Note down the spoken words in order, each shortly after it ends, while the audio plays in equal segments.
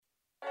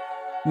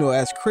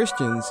As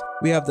Christians,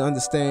 we have to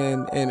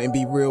understand and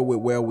be real with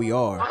where we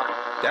are.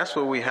 That's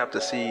what we have to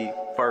see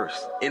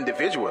first,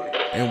 individually.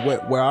 And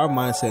where our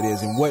mindset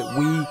is and what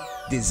we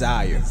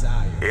desire.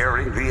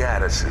 Airing the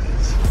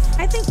Addisons.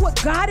 I think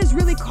what God is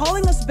really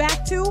calling us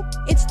back to,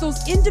 it's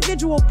those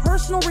individual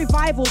personal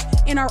revivals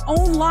in our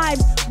own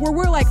lives where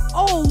we're like,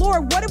 oh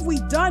Lord, what have we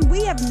done?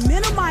 We have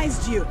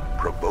minimized you.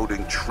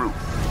 Promoting truth,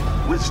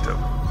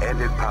 wisdom, and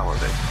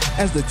empowerment.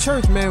 As the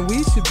church, man,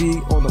 we should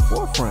be on the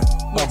forefront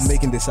of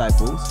making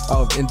disciples,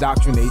 of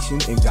indoctrination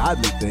and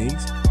godly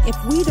things.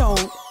 If we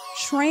don't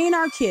train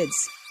our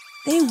kids,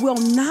 they will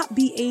not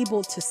be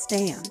able to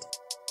stand.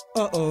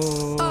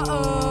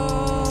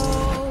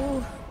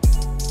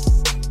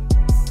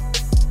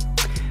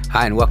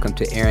 Hi, and welcome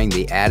to Airing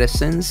the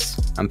Addisons.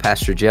 I'm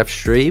Pastor Jeff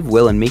Schreve.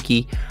 Will and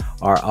Mickey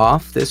are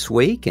off this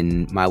week,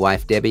 and my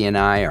wife Debbie and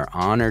I are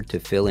honored to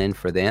fill in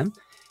for them.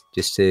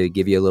 Just to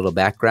give you a little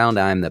background,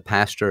 I'm the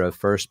pastor of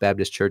First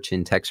Baptist Church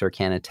in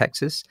Texarkana,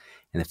 Texas,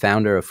 and the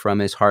founder of From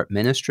His Heart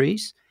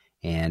Ministries.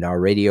 And our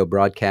radio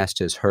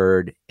broadcast is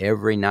heard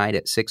every night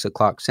at 6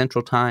 o'clock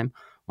Central Time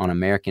on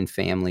American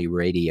Family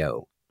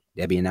Radio.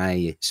 Debbie and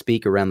I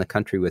speak around the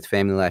country with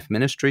Family Life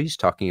Ministries,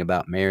 talking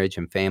about marriage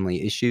and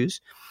family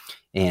issues.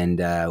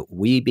 And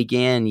we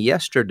began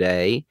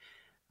yesterday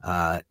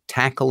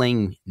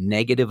tackling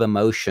negative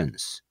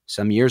emotions.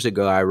 Some years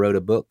ago, I wrote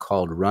a book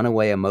called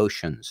Runaway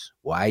Emotions,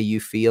 Why You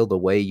Feel the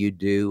Way You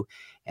Do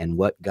and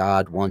What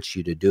God Wants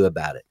You to Do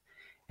About It.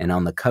 And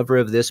on the cover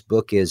of this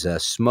book is a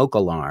smoke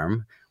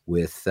alarm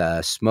with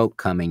smoke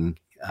coming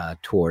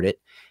toward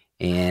it.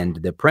 And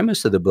the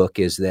premise of the book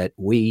is that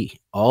we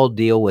all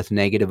deal with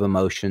negative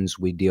emotions.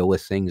 We deal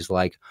with things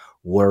like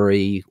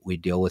worry. We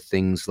deal with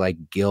things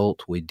like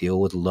guilt. We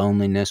deal with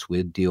loneliness.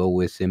 We deal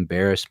with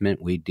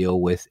embarrassment. We deal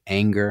with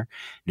anger.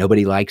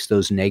 Nobody likes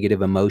those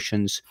negative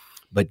emotions,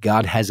 but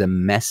God has a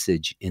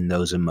message in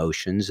those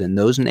emotions. And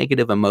those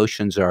negative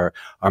emotions are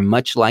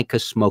much like a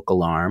smoke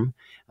alarm.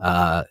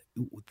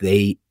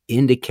 They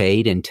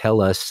indicate and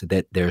tell us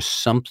that there's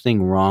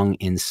something wrong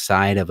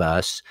inside of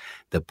us.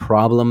 The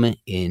problem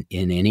in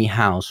any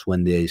house,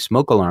 when the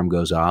smoke alarm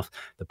goes off,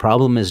 the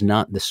problem is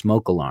not the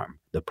smoke alarm.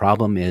 The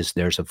problem is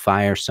there's a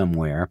fire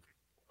somewhere,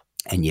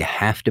 and you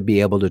have to be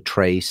able to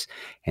trace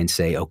and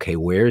say, okay,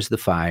 where's the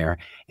fire?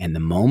 And the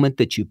moment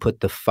that you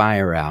put the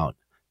fire out,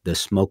 the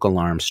smoke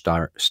alarm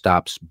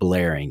stops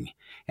blaring.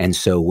 And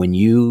so when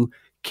you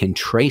can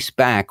trace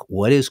back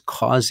what is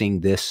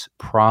causing this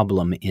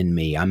problem in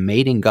me. I'm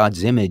made in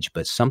God's image,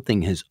 but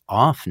something is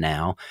off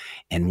now.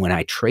 And when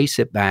I trace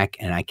it back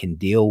and I can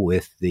deal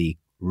with the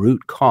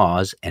root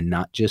cause and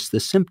not just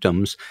the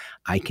symptoms,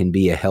 I can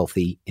be a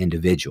healthy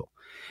individual.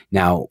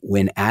 Now,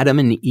 when Adam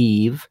and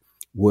Eve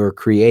were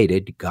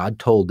created, God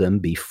told them,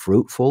 be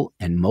fruitful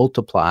and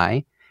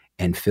multiply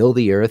and fill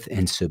the earth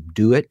and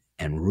subdue it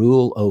and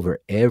rule over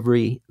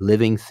every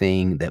living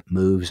thing that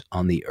moves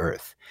on the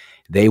earth.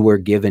 They were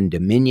given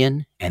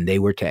dominion, and they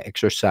were to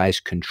exercise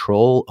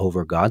control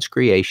over God's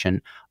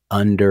creation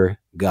under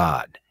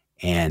God.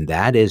 And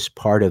that is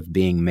part of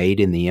being made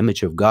in the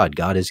image of God.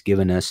 God has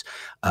given us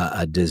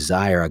a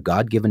desire, a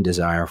God-given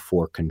desire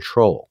for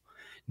control.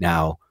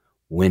 Now,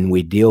 when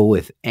we deal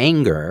with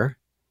anger,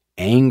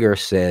 anger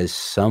says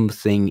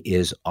something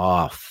is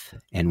off.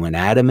 And when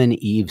Adam and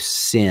Eve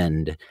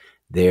sinned,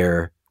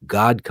 their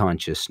God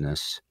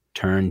consciousness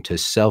turned to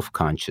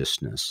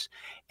self-consciousness,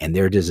 and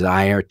their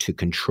desire to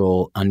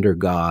control under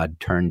God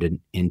turned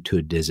into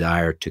a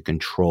desire to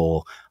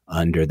control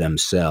under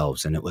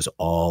themselves, and it was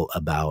all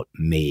about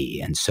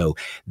me. And so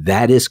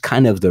that is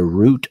kind of the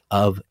root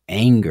of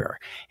anger.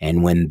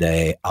 And when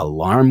the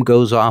alarm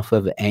goes off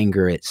of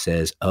anger, it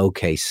says,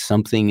 okay,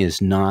 something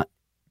is not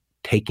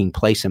taking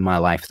place in my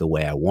life the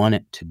way I want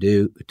it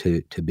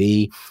to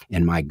be,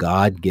 and my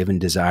God-given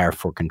desire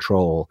for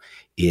control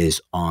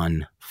is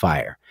on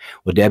fire.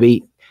 Well,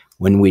 Debbie,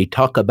 when we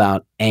talk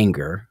about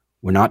anger,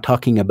 we're not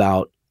talking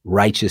about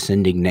righteous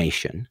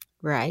indignation.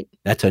 Right.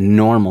 That's a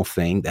normal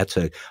thing. That's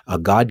a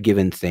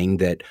God-given thing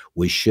that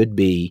we should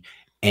be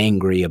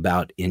angry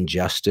about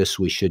injustice.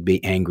 We should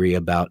be angry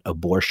about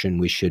abortion.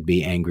 We should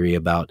be angry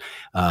about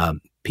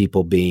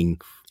people being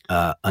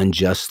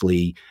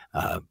unjustly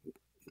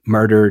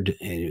murdered,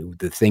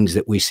 the things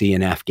that we see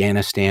in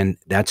Afghanistan.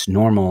 That's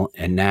normal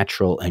and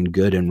natural and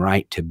good and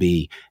right to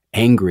be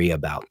angry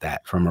about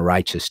that from a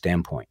righteous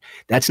standpoint.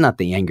 That's not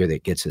the anger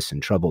that gets us in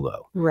trouble,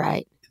 though.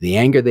 Right. The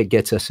anger that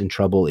gets us in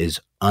trouble is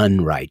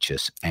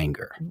unrighteous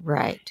anger.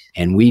 Right.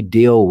 And we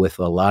deal with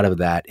a lot of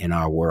that in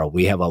our world.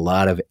 We have a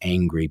lot of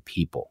angry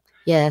people.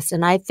 Yes.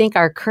 And I think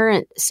our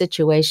current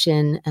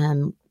situation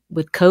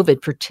with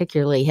COVID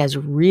particularly has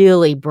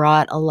really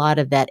brought a lot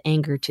of that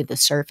anger to the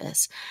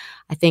surface.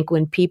 I think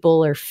when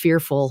people are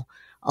fearful,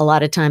 a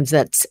lot of times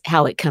that's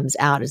how it comes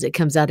out, is it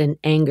comes out in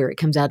anger. It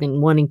comes out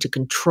in wanting to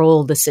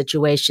control the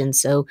situation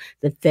so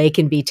that they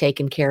can be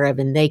taken care of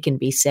and they can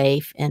be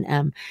safe.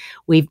 And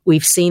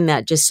we've seen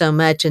that just so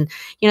much. And,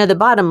 the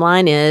bottom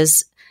line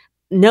is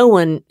no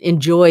one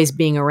enjoys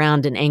being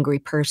around an angry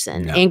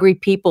person. No. Angry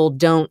people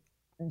don't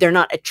they're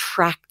not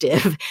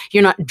attractive.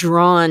 You're not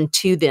drawn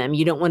to them.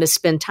 You don't want to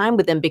spend time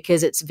with them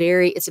because it's a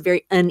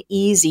very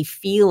uneasy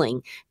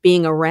feeling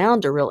being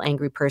around a real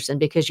angry person,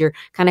 because you're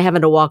kind of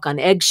having to walk on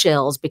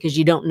eggshells because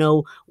you don't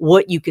know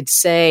what you could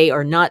say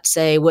or not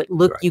say, what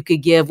look you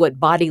could give, what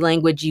body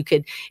language you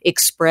could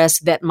express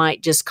that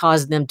might just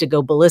cause them to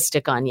go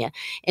ballistic on you.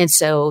 And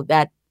so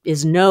that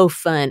is no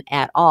fun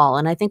at all.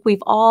 And I think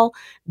we've all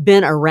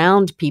been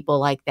around people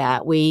like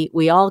that.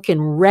 We all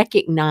can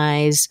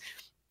recognize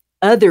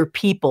other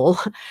people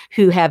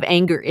who have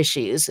anger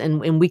issues,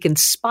 and we can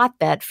spot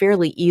that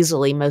fairly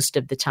easily most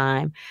of the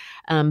time.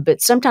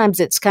 But sometimes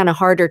it's kind of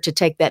harder to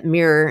take that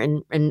mirror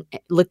and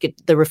look at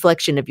the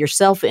reflection of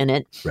yourself in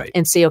it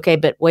and say, okay,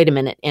 but wait a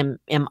minute,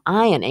 am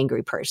I an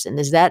angry person?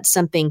 Is that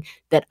something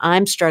that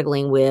I'm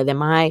struggling with?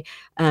 Am I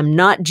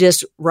not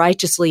just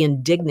righteously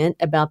indignant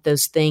about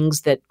those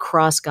things that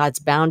cross God's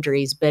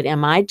boundaries, but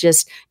am I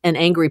just an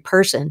angry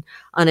person?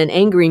 On an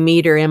angry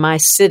meter, am I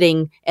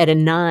sitting at a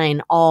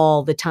 9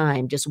 all the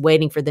time, just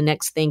waiting for the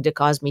next thing to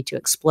cause me to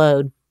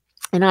explode?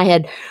 And I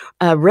had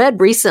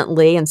read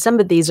recently, and some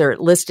of these are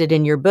listed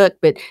in your book,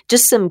 but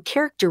just some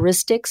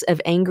characteristics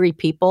of angry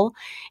people.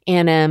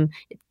 And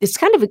it's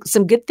kind of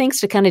some good things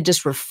to kind of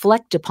just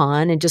reflect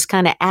upon and just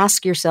kind of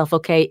ask yourself,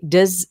 okay,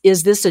 is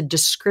this a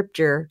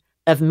descriptor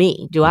of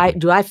me? Do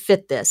I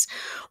fit this?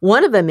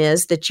 One of them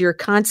is that you're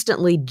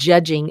constantly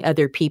judging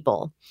other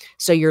people.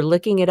 So you're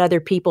looking at other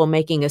people,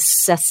 making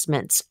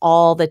assessments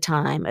all the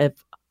time of,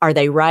 are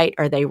they right?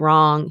 Are they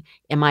wrong?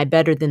 Am I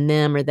better than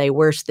them? Are they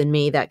worse than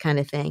me? That kind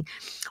of thing.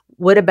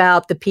 What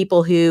about the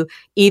people who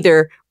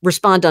either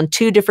respond on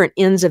two different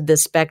ends of the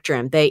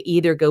spectrum? They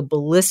either go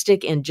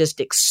ballistic and just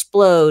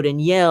explode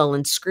and yell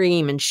and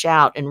scream and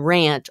shout and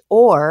rant,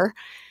 or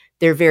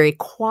they're very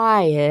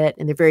quiet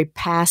and they're very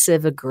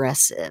passive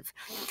aggressive.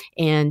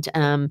 And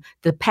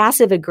the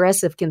passive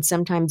aggressive can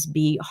sometimes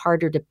be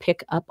harder to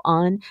pick up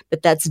on,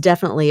 but that's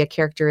definitely a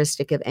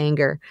characteristic of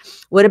anger.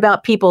 What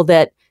about people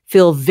that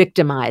feel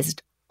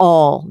victimized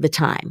all the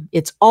time?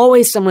 It's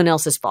always someone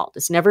else's fault.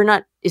 It's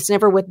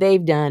never what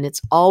they've done.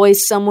 It's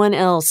always someone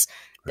else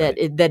that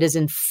is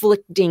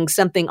inflicting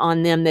something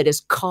on them that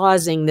is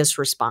causing this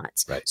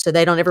response. Right. So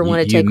they don't ever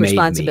want to take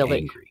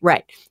responsibility.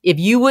 Right. If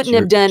you wouldn't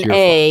have done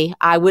A,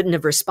 I wouldn't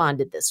have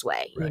responded this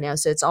way. Right.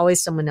 So it's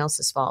always someone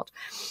else's fault.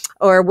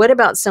 Or what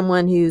about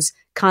someone who's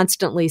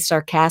constantly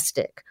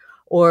sarcastic,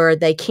 or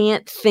they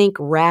can't think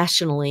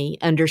rationally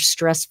under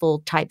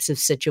stressful types of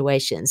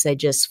situations? They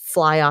just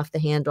fly off the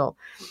handle.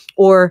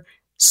 Or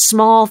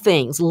small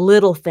things,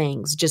 little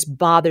things just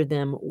bother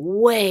them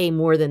way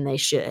more than they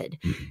should.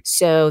 Mm-hmm.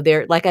 So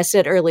they're, like I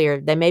said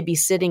earlier, they may be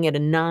sitting at a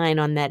 9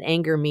 on that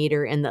anger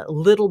meter, and the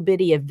little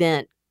bitty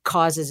event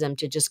causes them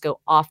to just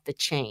go off the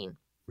chain.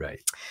 Right.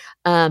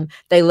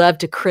 They love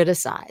to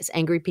criticize.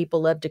 Angry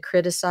people love to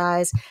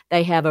criticize.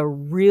 They have a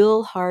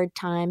real hard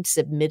time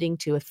submitting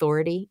to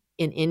authority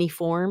in any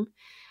form.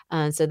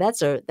 So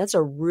that's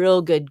a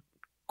real good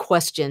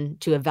question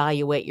to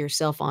evaluate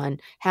yourself on.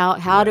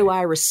 How do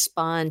I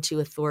respond to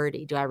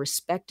authority? Do I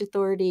respect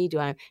authority?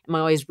 Am I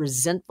always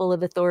resentful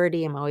of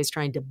authority? Am I always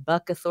trying to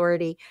buck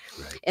authority?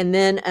 Right. And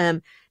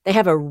then they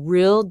have a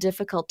real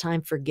difficult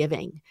time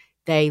forgiving.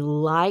 They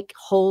like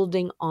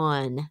holding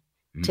on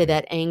to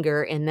that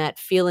anger and that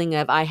feeling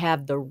of, I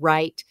have the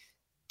right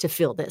to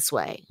feel this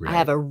way. Right. I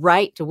have a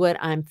right to what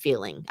I'm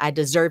feeling. I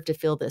deserve to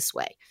feel this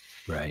way.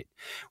 Right.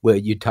 Well,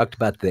 you talked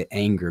about the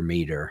anger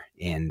meter,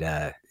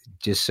 and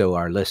just so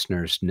our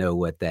listeners know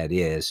what that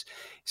is.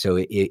 So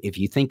if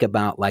you think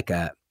about like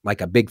a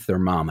big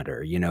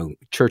thermometer,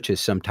 churches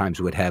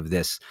sometimes would have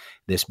this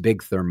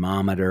big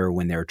thermometer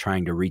when they're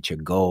trying to reach a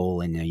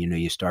goal, and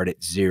you start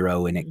at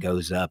 0 and it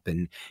goes up,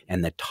 and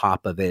the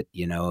top of it,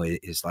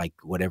 is like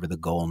whatever the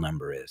goal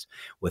number is.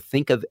 Well,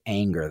 think of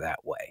anger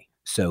that way.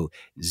 So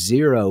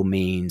 0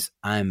 means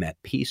I'm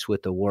at peace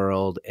with the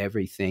world.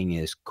 Everything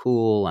is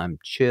cool. I'm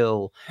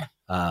chill.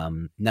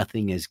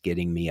 Nothing is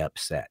getting me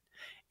upset.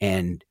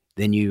 And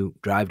then you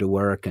drive to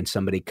work and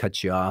somebody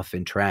cuts you off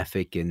in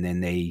traffic, and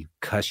then they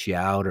cuss you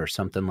out or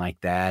something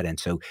like that. And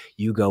so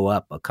you go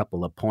up a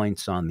couple of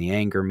points on the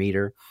anger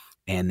meter,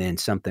 and then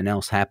something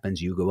else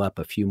happens. You go up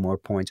a few more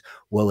points.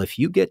 Well, if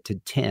you get to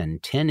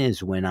 10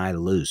 is when I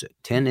lose it.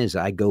 10 is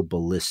I go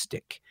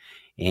ballistic.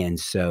 And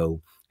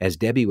so, as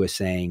Debbie was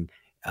saying,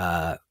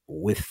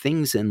 with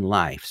things in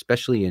life,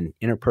 especially in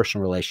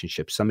interpersonal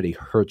relationships, somebody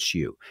hurts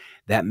you,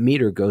 that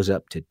meter goes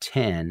up to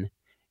 10.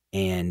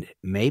 And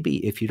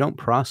maybe if you don't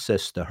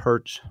process the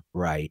hurts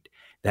right,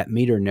 that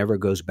meter never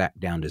goes back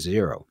down to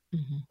 0.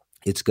 Mm-hmm.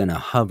 It's going to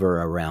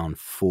hover around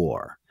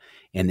 4.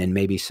 And then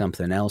maybe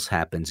something else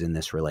happens in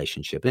this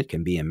relationship. It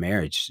can be a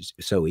marriage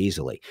so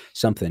easily.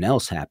 Something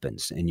else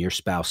happens and your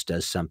spouse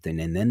does something,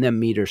 and then the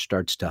meter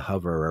starts to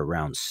hover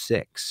around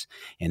 6.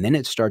 And then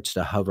it starts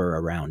to hover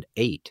around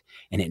 8.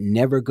 And it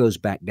never goes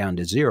back down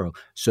to 0.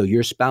 So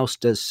your spouse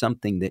does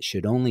something that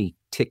should only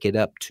tick it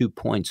up 2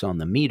 points on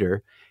the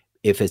meter.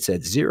 If it's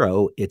at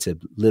 0, it's a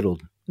little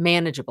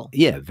manageable.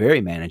 Yeah,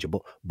 very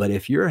manageable. But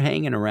if you're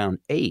hanging around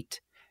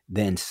 8,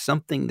 then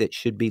something that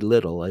should be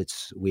little,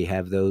 we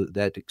have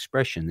that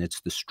expression, it's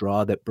the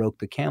straw that broke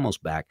the camel's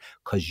back,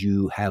 because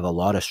you have a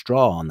lot of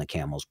straw on the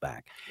camel's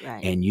back,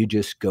 Right. and you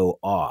just go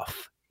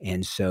off.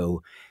 And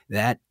so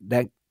that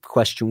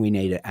question we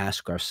need to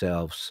ask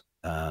ourselves,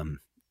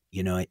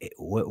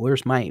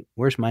 where's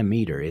my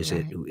meter? Is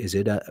Right.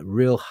 it a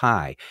real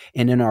high?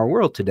 And in our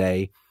world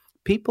today,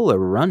 people are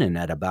running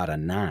at about a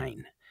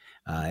 9.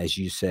 As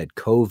you said,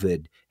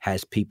 COVID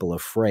has people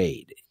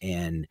afraid,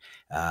 and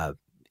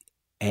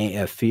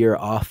fear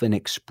often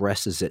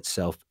expresses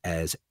itself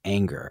as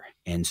anger.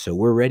 And so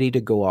we're ready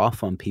to go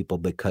off on people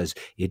because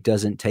it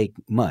doesn't take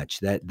much.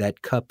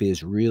 That cup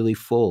is really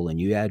full, and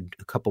you add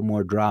a couple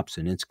more drops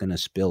and it's going to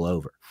spill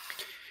over.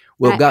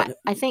 Well,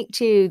 I think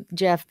too,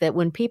 Jeff, that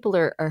when people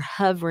are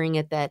hovering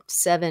at that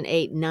 7,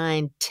 8,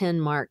 9, 10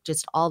 mark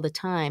just all the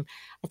time,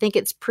 I think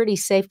it's pretty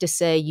safe to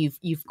say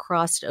you've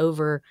crossed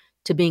over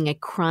to being a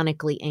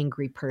chronically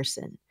angry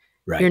person.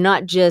 Right. You're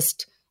not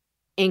just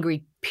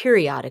angry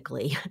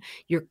periodically.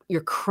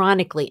 You're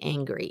chronically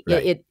angry.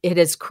 Right. It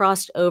has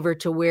crossed over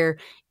to where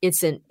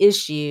it's an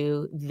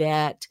issue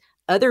that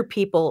other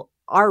people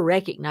are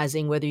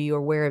recognizing, whether you're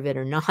aware of it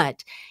or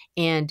not,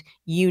 and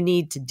you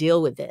need to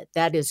deal with it.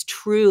 That is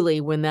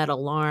truly when that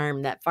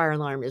fire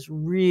alarm is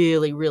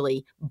really,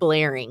 really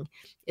blaring,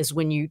 is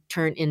when you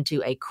turn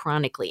into a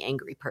chronically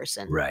angry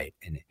person. Right.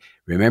 And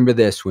remember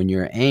this, when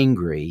you're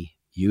angry,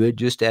 you would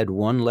just add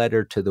one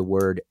letter to the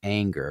word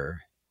anger,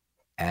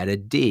 add a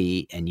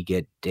D, and you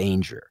get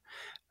danger.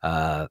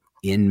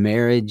 In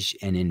marriage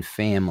and in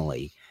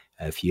family,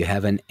 if you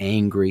have an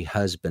angry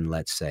husband,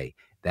 let's say,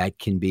 that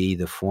can be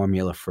the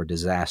formula for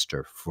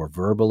disaster, for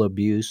verbal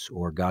abuse,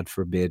 or, God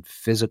forbid,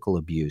 physical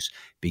abuse,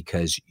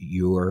 because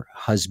your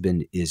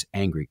husband is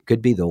angry.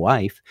 Could be the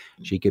wife.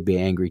 She could be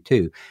angry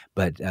too,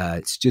 but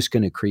it's just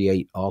going to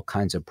create all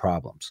kinds of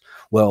problems.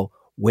 Well,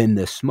 when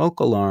the smoke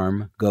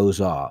alarm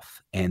goes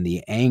off and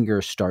the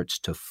anger starts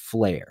to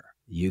flare,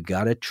 you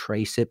got to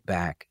trace it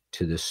back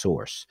to the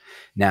source.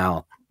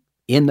 Now,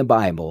 in the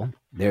Bible,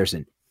 there's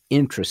an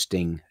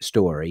interesting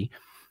story.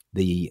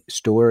 The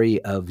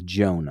story of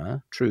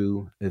Jonah,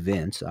 true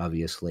events,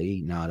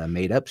 obviously, not a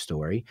made-up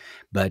story,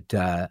 but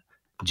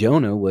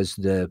Jonah was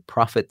the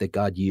prophet that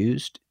God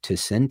used to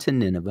send to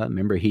Nineveh.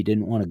 Remember, he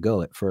didn't want to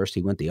go at first.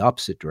 He went the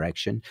opposite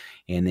direction,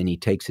 and then he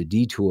takes a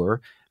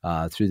detour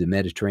through the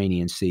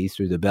Mediterranean Sea,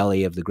 through the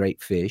belly of the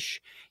great fish.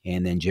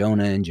 And then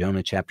in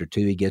Jonah chapter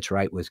 2, he gets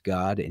right with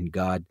God, and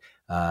God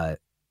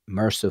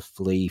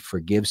mercifully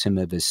forgives him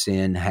of his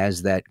sin,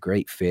 has that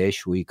great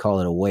fish. We call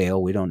it a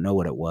whale. We don't know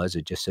what it was.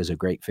 It just says a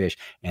great fish.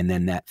 And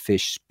then that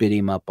fish spit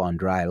him up on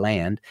dry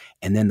land.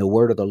 And then the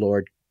word of the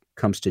Lord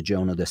comes to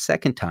Jonah the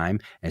second time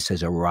and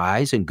says,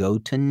 "Arise and go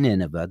to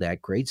Nineveh,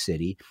 that great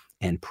city,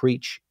 and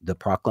preach the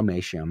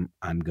proclamation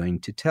I'm going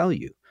to tell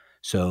you."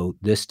 So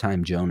this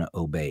time Jonah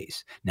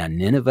obeys. Now,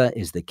 Nineveh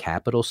is the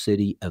capital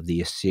city of the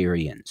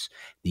Assyrians.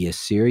 The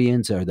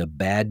Assyrians are the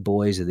bad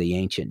boys of the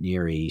ancient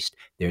Near East.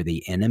 They're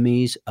the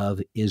enemies of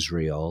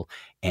Israel,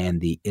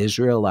 and the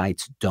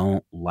Israelites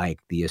don't like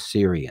the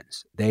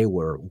Assyrians. They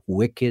were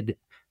wicked,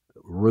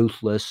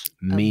 ruthless,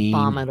 mean,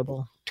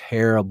 abominable,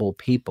 terrible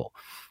people.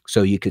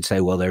 So you could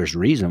say, well, there's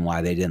reason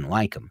why they didn't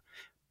like them.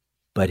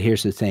 But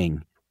here's the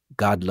thing.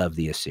 God loved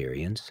the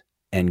Assyrians,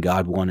 and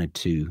God wanted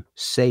to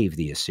save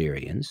the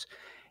Assyrians.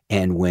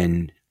 And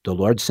when the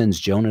Lord sends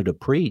Jonah to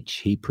preach,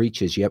 he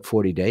preaches yet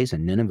 40 days,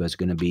 and Nineveh is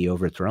going to be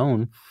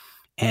overthrown.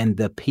 And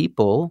the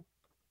people,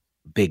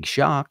 big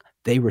shock,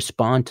 they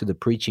respond to the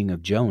preaching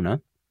of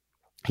Jonah.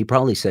 He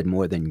probably said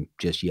more than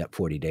just yet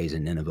 40 days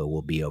and Nineveh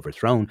will be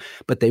overthrown,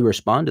 but they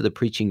respond to the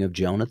preaching of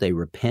Jonah. They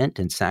repent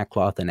in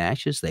sackcloth and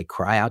ashes. They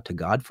cry out to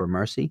God for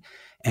mercy,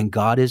 and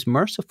God is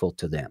merciful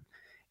to them.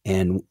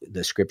 And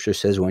the scripture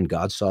says when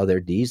God saw their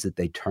deeds, that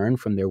they turned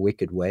from their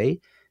wicked way,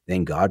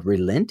 then God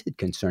relented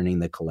concerning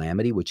the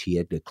calamity which he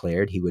had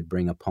declared he would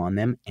bring upon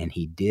them, and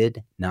he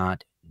did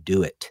not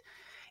do it.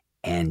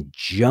 And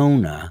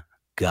Jonah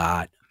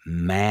got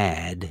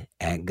mad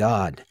at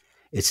God.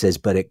 It says,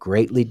 but it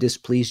greatly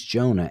displeased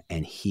Jonah,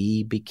 and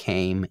he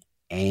became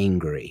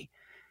angry.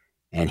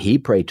 And he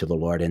prayed to the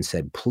Lord and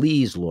said,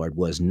 "Please, Lord,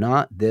 was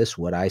not this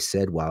what I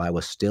said while I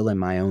was still in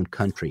my own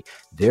country?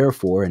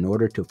 Therefore, in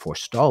order to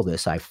forestall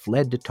this, I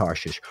fled to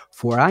Tarshish,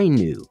 for I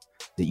knew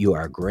that you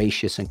are a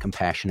gracious and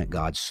compassionate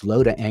God,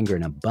 slow to anger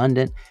and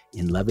abundant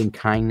in loving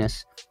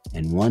kindness,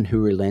 and one who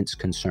relents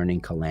concerning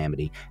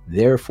calamity.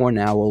 Therefore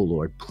now, O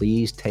Lord,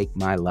 please take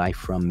my life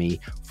from me,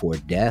 for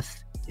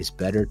death is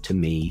better to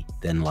me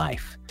than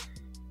life."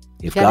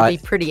 You've got to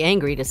be pretty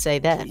angry to say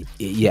that.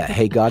 Yeah.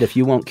 Hey, God, if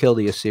you won't kill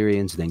the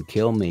Assyrians, then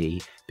kill me,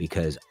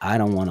 because I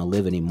don't want to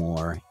live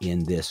anymore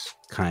in this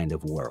kind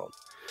of world.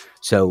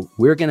 So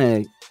we're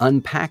going to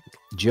unpack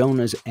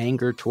Jonah's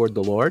anger toward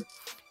the Lord,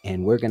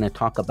 and we're going to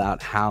talk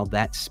about how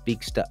that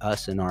speaks to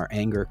us in our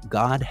anger.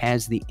 God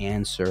has the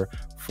answer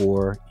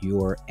for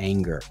your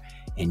anger,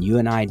 and you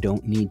and I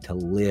don't need to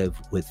live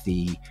with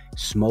the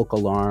smoke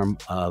alarm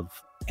of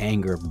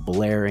anger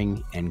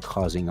blaring and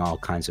causing all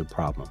kinds of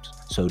problems.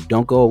 So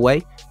don't go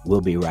away.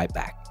 We'll be right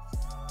back.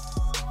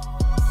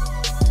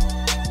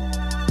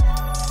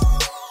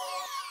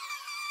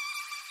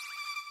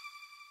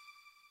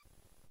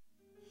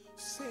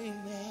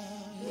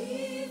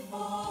 We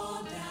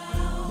fall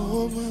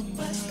down,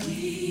 but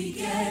we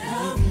get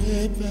up.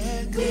 We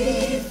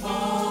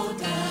fall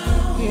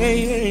down, but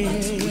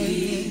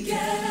we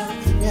get up.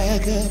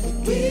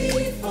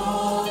 We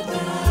fall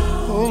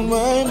down, oh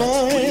my,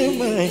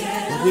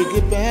 we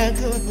get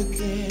back up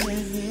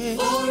again.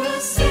 For our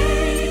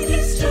sake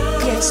is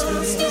just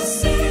a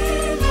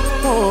sinner.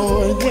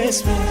 Oh,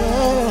 yes we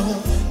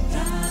are.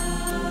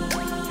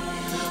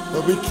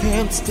 But we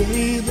can't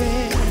stay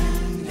there.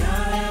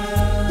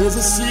 There's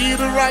a seed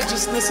of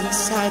righteousness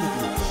inside of you.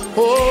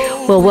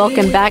 Oh, well,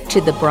 welcome back to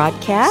the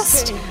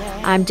broadcast.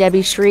 I'm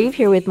Debbie Schreve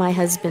here with my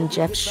husband,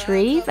 Jeff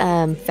Schreve,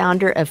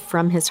 founder of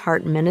From His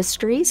Heart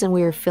Ministries, and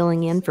we are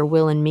filling in for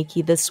Will and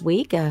Miki this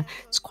week.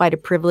 It's quite a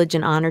privilege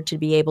and honor to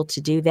be able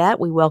to do that.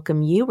 We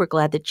welcome you. We're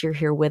glad that you're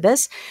here with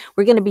us.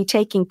 We're going to be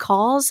taking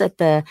calls at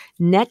the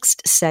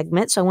next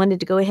segment, so I wanted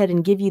to go ahead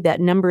and give you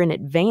that number in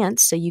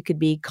advance so you could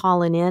be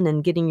calling in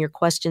and getting your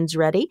questions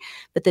ready.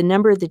 But the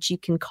number that you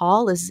can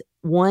call is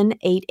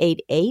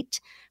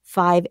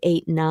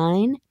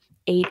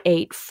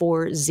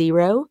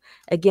 1-888-589-8840.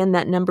 Again,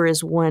 that number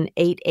is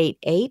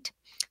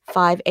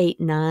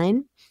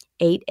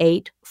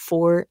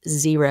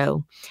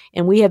 1-888-589-8840.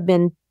 And we have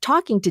been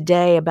talking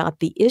today about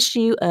the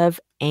issue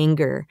of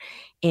anger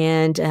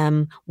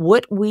and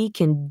what we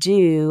can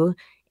do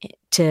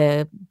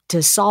to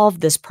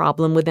solve this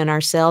problem within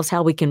ourselves,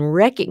 how we can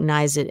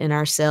recognize it in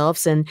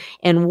ourselves, and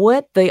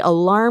what the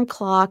alarm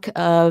clock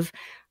of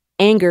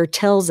anger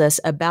tells us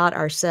about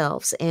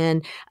ourselves.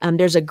 And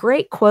there's a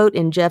great quote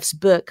in Jeff's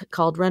book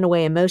called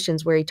Runaway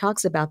Emotions where he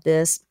talks about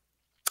this.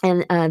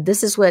 And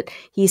this is what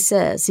he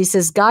says. He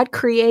says, God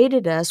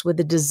created us with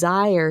a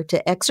desire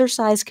to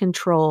exercise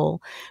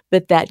control,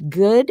 but that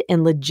good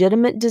and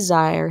legitimate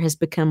desire has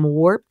become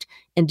warped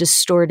and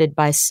distorted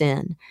by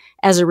sin.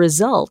 As a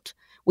result,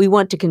 we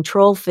want to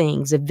control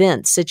things,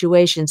 events,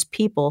 situations,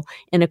 people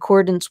in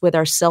accordance with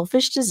our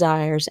selfish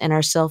desires and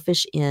our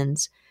selfish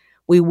ends.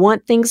 We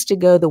want things to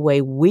go the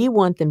way we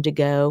want them to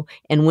go,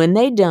 and when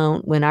they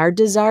don't, when our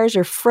desires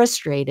are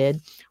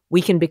frustrated,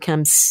 we can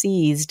become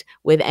seized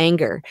with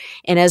anger.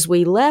 And as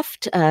we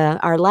left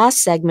our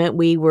last segment,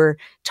 we were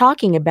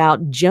talking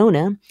about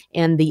Jonah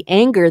and the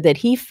anger that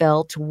he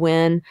felt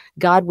when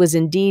God was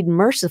indeed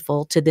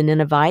merciful to the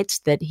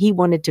Ninevites, that he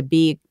wanted to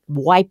be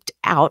wiped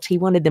out. He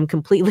wanted them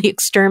completely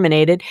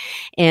exterminated.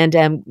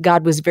 And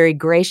God was very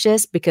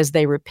gracious because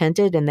they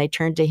repented and they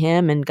turned to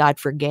him and God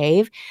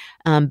forgave.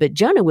 But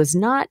Jonah was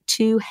not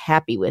too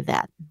happy with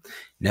that.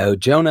 No,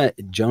 Jonah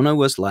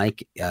was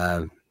like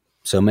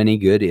so many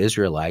good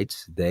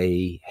Israelites.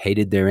 They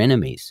hated their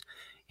enemies.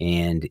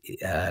 And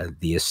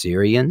the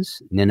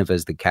Assyrians, Nineveh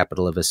is the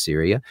capital of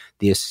Assyria.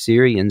 The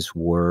Assyrians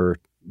were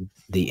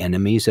the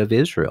enemies of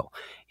Israel.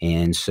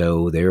 And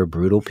so they're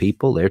brutal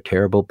people. They're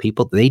terrible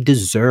people. They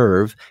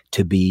deserve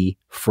to be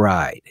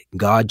fried.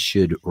 God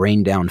should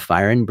rain down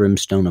fire and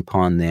brimstone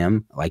upon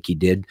them like he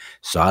did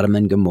Sodom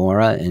and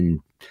Gomorrah and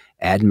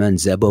Admah and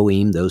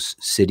Zeboim, those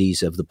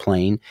cities of the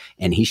plain,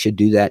 and he should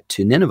do that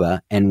to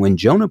Nineveh. And when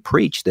Jonah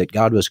preached that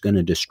God was going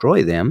to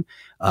destroy them,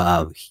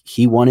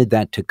 he wanted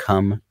that to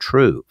come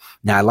true.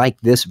 Now, I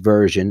like this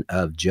version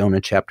of Jonah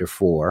chapter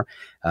 4.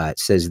 It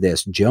says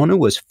this, Jonah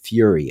was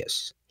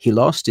furious. He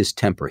lost his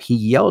temper. He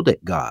yelled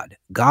at God.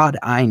 God,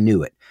 I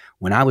knew it.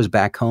 When I was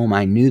back home,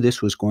 I knew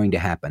this was going to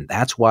happen.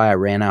 That's why I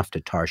ran off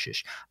to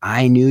Tarshish.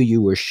 I knew you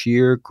were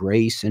sheer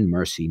grace and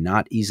mercy,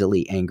 not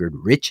easily angered,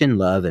 rich in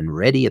love, and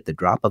ready at the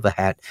drop of a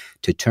hat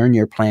to turn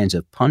your plans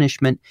of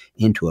punishment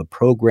into a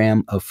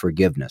program of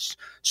forgiveness.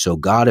 So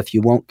God, if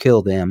you won't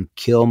kill them,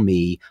 kill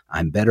me.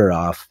 I'm better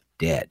off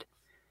dead.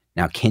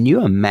 Now, can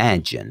you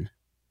imagine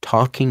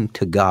talking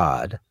to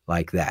God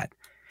like that?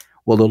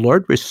 Well, the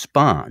Lord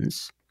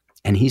responds,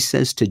 and he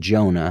says to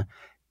Jonah,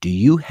 do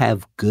you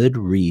have good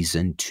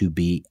reason to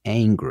be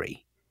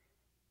angry?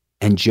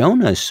 And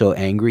Jonah is so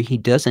angry, he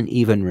doesn't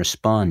even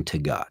respond to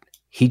God.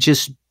 He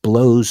just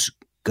blows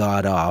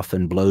God off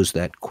and blows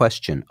that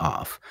question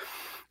off,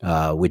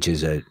 which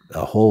is a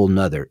whole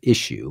nother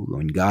issue.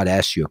 When God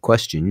asks you a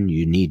question,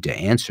 you need to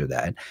answer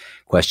that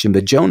question.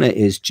 But Jonah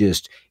is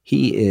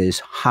he is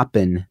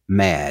hopping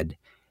mad.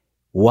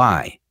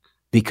 Why?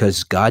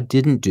 Because God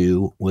didn't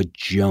do what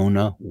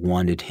Jonah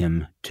wanted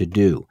him to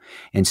do.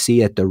 And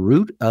see, at the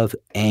root of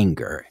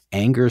anger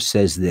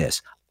says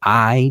this,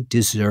 I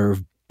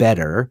deserve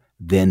better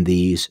than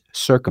these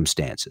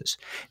circumstances.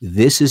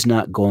 This is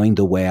not going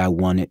the way I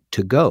want it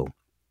to go.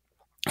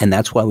 And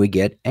that's why we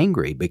get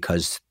angry,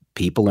 because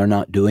people are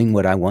not doing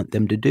what I want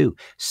them to do.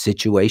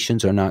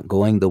 Situations are not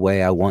going the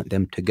way I want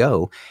them to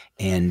go.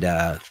 And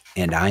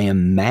I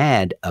am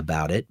mad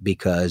about it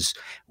because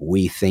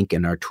we think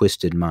in our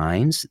twisted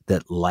minds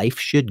that life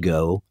should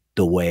go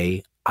the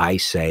way I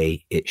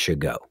say it should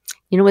go.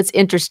 You know, what's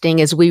interesting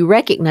is we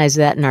recognize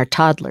that in our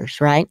toddlers,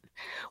 right?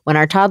 When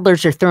our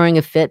toddlers are throwing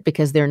a fit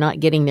because they're not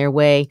getting their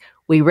way,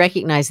 we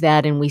recognize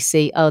that and we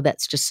say, oh,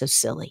 that's just so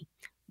silly.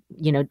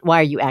 You know, why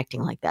are you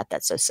acting like that?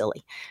 That's so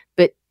silly.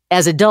 But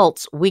as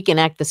adults, we can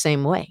act the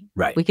same way.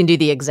 Right. We can do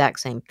the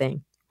exact same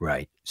thing.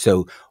 Right.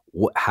 So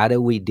How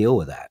do we deal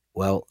with that?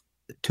 Well,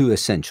 two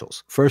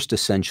essentials. First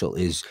essential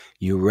is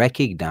you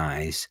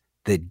recognize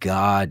that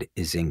God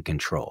is in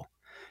control.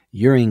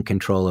 You're in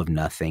control of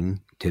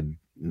nothing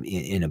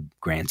in a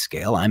grand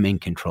scale. I'm in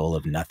control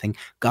of nothing.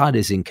 God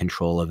is in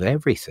control of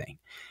everything.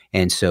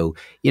 And so,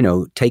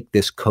 take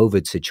this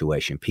COVID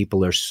situation.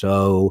 People are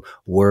so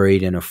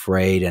worried and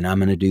afraid, and I'm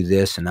going to do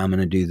this and I'm going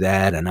to do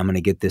that, and I'm going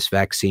to get this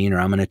vaccine, or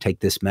I'm going to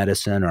take this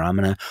medicine, or I'm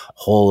going to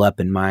hole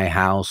up in my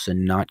house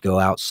and not go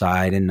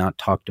outside and not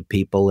talk to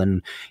people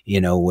and,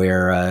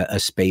 wear a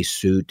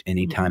spacesuit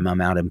anytime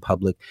I'm out in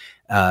public.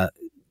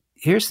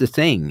 Here's the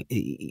thing.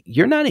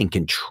 You're not in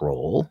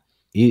control.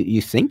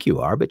 You think you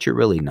are, but you're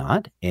really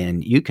not.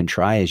 And you can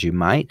try as you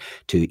might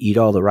to eat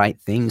all the right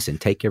things and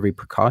take every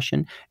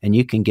precaution, and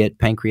you can get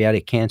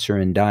pancreatic cancer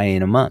and die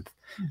in a month.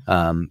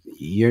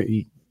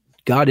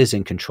 God is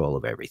in control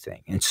of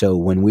everything. And so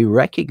when we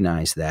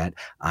recognize that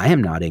I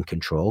am not in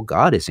control,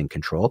 God is in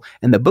control.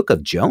 And the book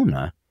of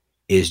Jonah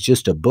is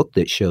just a book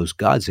that shows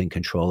God's in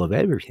control of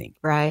everything.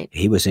 Right.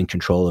 He was in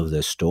control of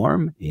the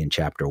storm in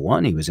chapter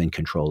 1. He was in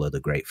control of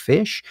the great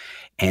fish.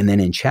 And then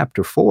in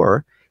chapter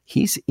 4,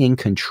 he's in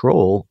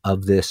control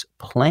of this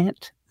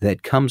plant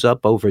that comes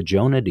up over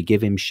Jonah to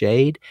give him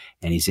shade,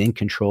 and he's in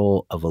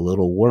control of a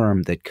little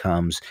worm that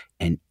comes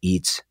and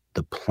eats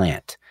the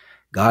plant.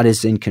 God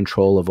is in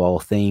control of all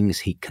things.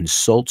 He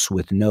consults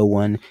with no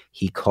one.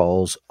 He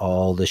calls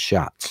all the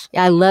shots.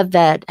 I love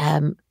that,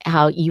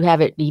 how you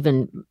have it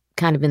even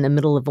kind of in the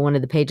middle of one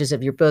of the pages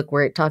of your book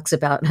where it talks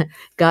about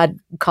God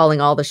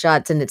calling all the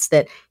shots. And it's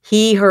that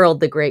he hurled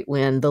the great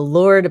wind, the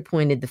Lord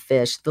appointed the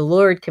fish, the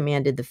Lord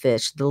commanded the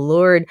fish, the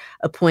Lord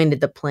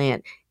appointed the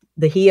plant,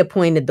 he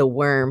appointed the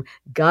worm,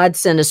 God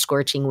sent a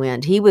scorching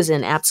wind. He was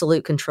in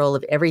absolute control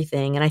of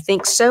everything. And I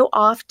think so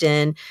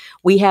often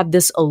we have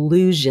this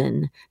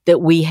illusion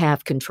that we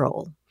have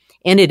control.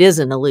 And it is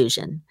an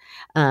illusion.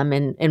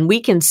 And we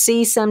can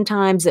see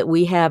sometimes that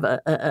we have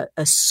a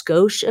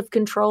skosh of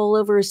control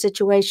over a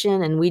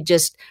situation, and we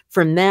just,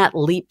 from that,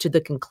 leap to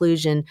the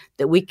conclusion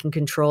that we can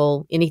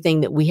control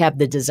anything that we have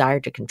the desire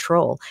to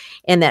control.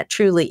 And that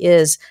truly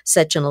is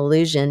such an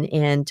illusion.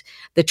 And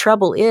the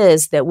trouble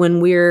is that when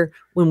we're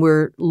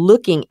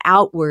looking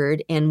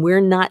outward and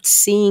we're not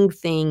seeing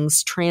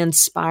things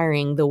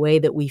transpiring the way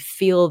that we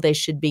feel they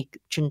should be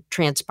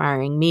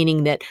transpiring,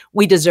 meaning that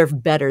we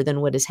deserve better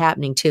than what is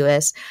happening to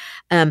us,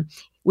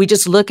 we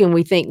just look and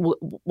we think,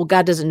 well,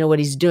 God doesn't know what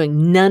he's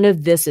doing. None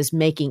of this is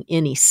making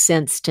any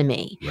sense to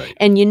me. Right.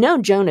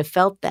 And Jonah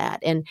felt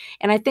that. And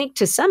I think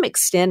to some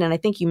extent, and I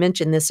think you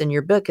mentioned this in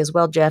your book as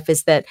well, Jeff,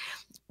 is that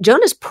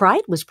Jonah's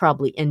pride was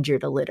probably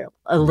injured a little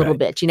Right.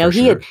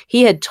 bit.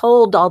 He had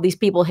told all these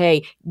people,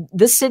 hey,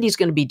 this city's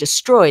going to be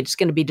destroyed. It's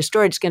going to be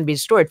destroyed. It's going to be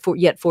destroyed for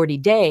yet 40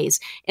 days.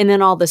 And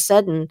then all of a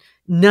sudden,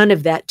 none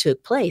of that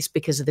took place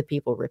because of the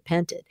people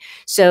repented.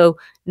 So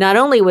not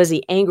only was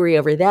he angry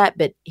over that,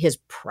 but his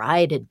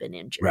pride had been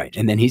injured. Right.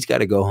 And then he's got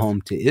to go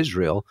home to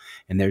Israel.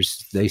 And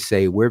they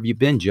say, where have you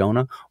been,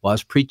 Jonah? Well, I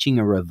was preaching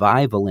a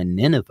revival in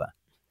Nineveh.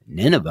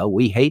 Nineveh,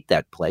 we hate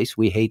that place.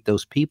 We hate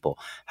those people.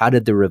 How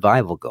did the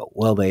revival go?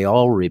 Well, they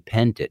all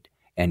repented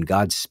and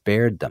God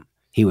spared them.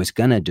 He was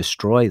going to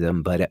destroy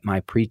them, but at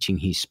my preaching,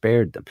 he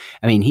spared them.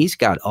 I mean, he's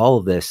got all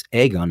of this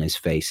egg on his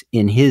face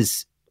in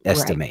his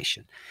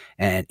estimation.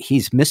 Right. And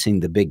he's missing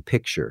the big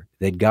picture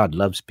that God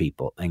loves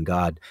people and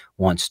God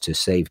wants to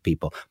save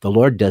people. The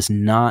Lord does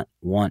not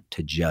want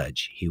to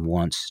judge. He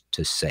wants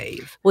to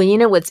save.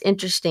 Well, what's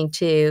interesting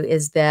too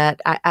is that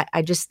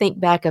I just think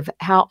back of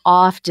how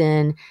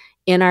often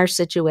in our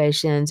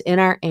situations, in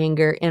our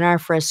anger, in our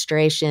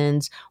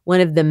frustrations,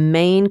 one of the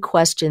main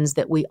questions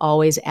that we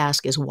always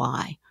ask is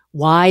why?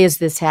 Why is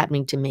this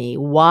happening to me?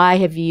 Why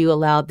have you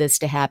allowed this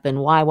to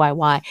happen?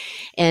 Why?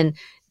 And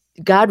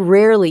God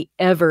rarely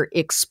ever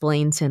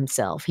explains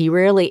himself. He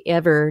rarely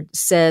ever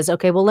says,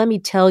 okay, well, let me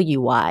tell you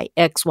why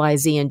X, Y,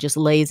 Z, and just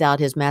lays out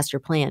his master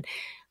plan.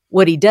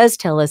 What he does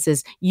tell us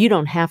is you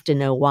don't have to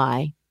know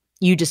why.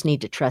 You just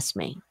need to trust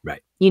me.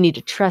 Right. You need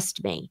to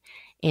trust me.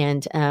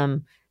 And,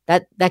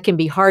 that can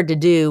be hard to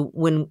do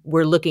when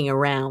we're looking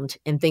around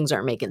and things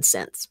aren't making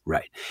sense.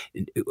 Right.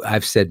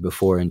 I've said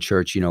before in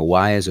church,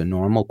 why is a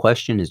normal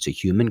question? It's a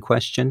human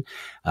question.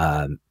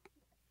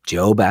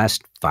 Job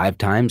asked 5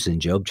 times in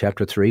Job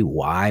chapter 3,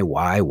 why?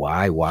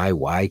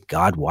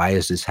 God, why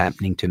is this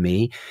happening to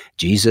me?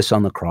 Jesus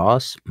on the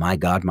cross, my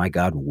God,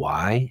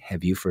 why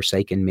have you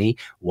forsaken me?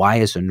 Why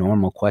is a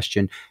normal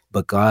question,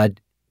 but God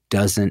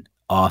doesn't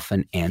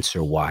often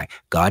answer why.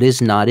 God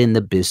is not in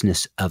the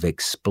business of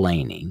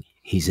explaining.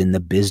 He's in the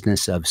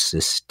business of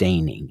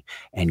sustaining.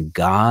 And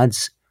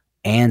God's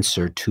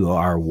answer to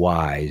our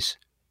whys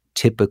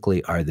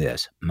typically are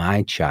this: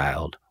 my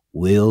child,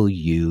 will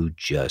you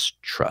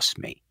just trust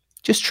me?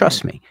 Just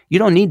trust me. You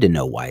don't need to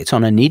know why. It's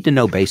on a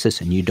need-to-know basis,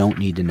 and you don't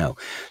need to know.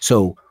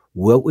 So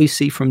what we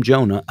see from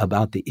Jonah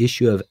about the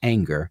issue of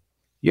anger,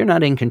 you're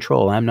not in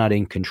control. I'm not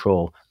in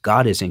control.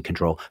 God is in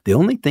control. The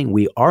only thing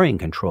we are in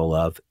control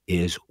of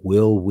is,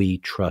 will we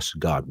trust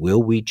God?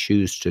 Will we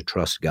choose to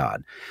trust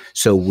God?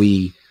 So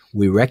we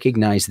we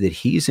recognize that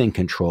he's in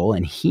control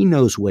and he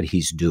knows what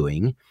he's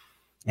doing.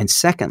 And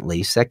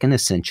secondly, second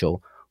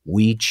essential,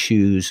 we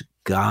choose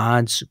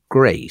God's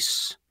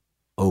grace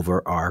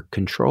over our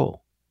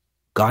control.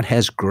 God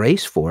has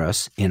grace for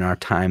us in our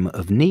time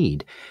of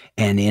need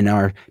and in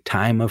our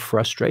time of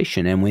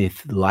frustration. And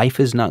if life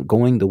is not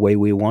going the way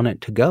we want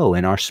it to go,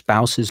 and our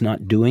spouse is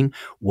not doing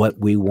what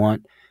we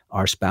want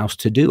our spouse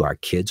to do, our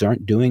kids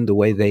aren't doing the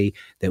way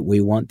that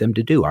we want them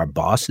to do, our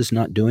boss is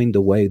not doing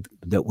the way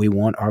that we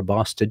want our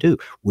boss to do,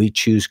 we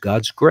choose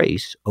God's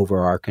grace over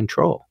our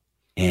control.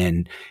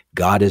 And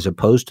God is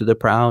opposed to the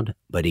proud,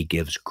 but he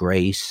gives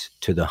grace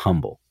to the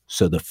humble.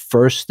 So the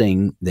first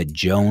thing that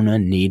Jonah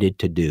needed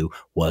to do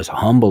was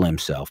humble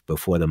himself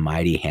before the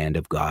mighty hand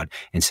of God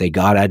and say,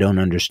 God, I don't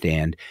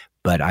understand,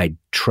 but I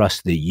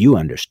trust that you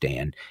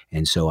understand.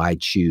 And so I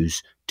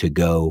choose to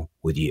go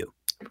with you.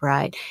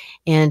 Right.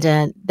 And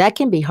that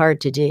can be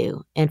hard to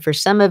do. And for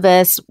some of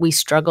us, we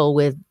struggle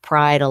with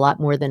pride a lot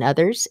more than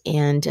others.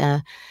 And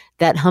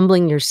that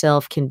humbling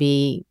yourself can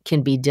be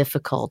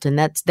difficult. And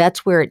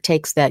that's where it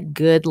takes that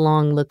good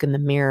long look in the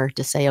mirror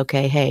to say,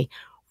 okay, hey,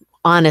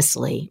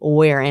 honestly,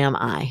 where am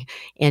I?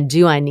 And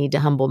do I need to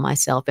humble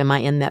myself? Am I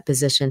in that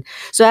position?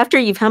 So after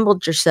you've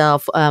humbled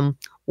yourself,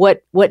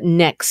 what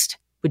next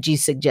would you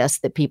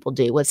suggest that people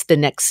do? What's the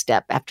next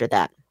step after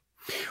that?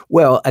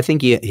 Well, I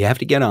think you have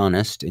to get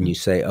honest and you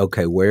say,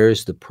 okay,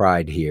 where's the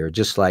pride here?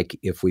 Just like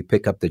if we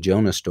pick up the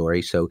Jonah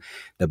story. So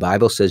the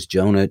Bible says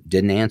Jonah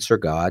didn't answer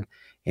God.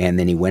 And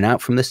then he went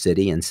out from the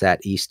city and sat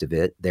east of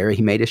it. There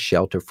he made a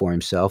shelter for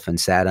himself and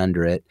sat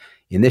under it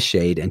in the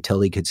shade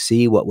until he could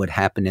see what would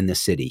happen in the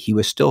city. He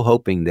was still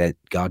hoping that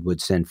God would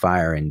send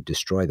fire and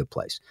destroy the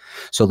place.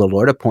 So the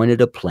Lord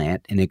appointed a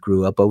plant, and it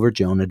grew up over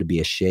Jonah to be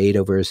a shade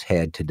over his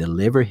head to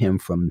deliver him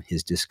from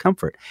his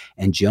discomfort.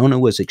 And Jonah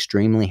was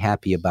extremely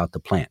happy about the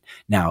plant.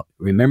 Now,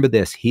 remember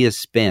this, he has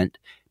spent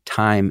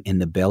time in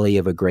the belly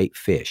of a great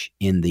fish,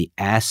 in the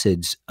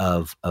acids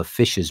of a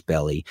fish's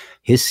belly.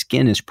 His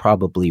skin is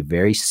probably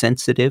very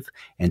sensitive,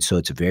 and so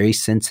it's very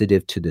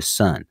sensitive to the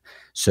sun.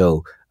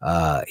 So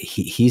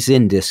he's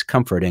in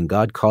discomfort, and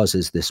God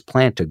causes this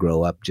plant to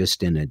grow up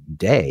just in a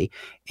day.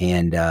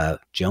 And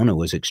Jonah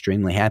was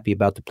extremely happy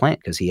about the plant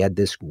because he had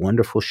this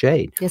wonderful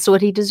shade. That's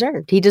what he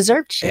deserved. He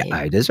deserved shade.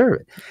 I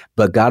deserve it.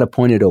 But God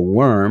appointed a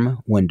worm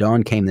when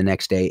dawn came the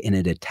next day, and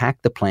it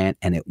attacked the plant,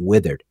 and it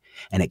withered.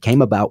 And it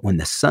came about when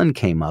the sun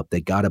came up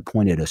that God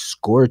appointed a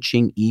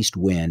scorching east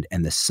wind,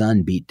 and the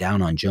sun beat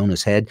down on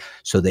Jonah's head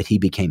so that he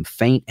became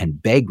faint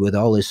and begged with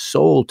all his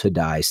soul to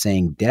die,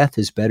 saying, death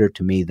is better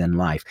to me than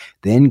life.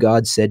 Then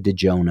God said to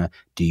Jonah,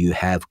 do you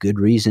have good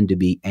reason to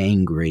be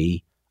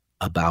angry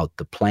about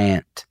the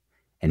plant?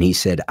 And he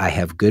said, I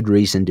have good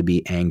reason to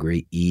be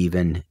angry,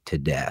 even to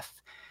death.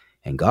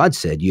 And God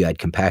said, you had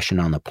compassion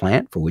on the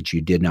plant for which you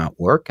did not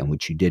work and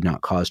which you did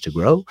not cause to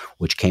grow,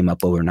 which came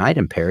up overnight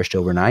and perished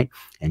overnight.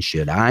 And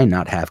should I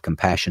not have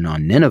compassion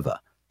on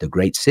Nineveh, the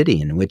great city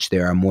in which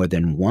there are more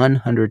than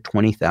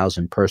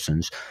 120,000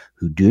 persons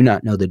who do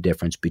not know the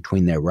difference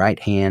between their right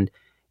hand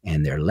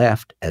and their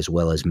left, as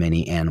well as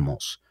many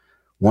animals?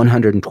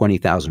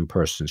 120,000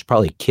 persons,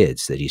 probably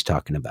kids that he's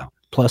talking about,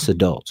 plus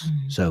adults.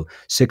 So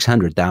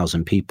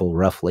 600,000 people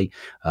roughly,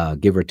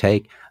 give or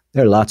take.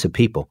 There are lots of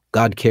people.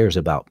 God cares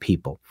about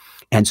people.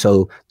 And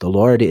so the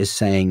Lord is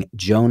saying,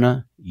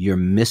 Jonah, you're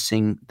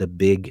missing the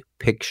big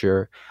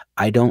picture.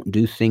 I don't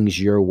do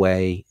things your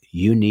way.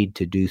 You need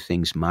to do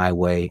things my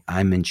way.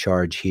 I'm in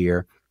charge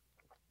here.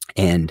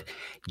 And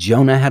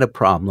Jonah had a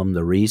problem.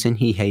 The reason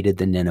he hated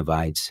the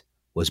Ninevites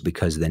was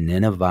because the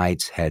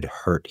Ninevites had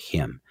hurt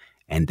him,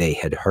 and they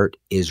had hurt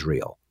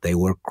Israel. They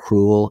were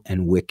cruel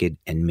and wicked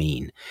and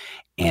mean.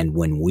 And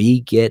when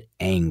we get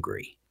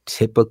angry,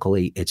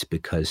 typically it's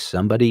because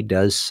somebody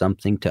does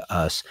something to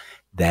us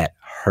that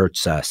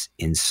hurts us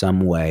in some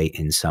way,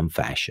 in some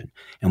fashion.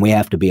 And we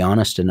have to be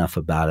honest enough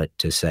about it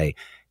to say,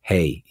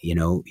 hey,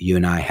 you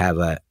and I have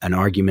an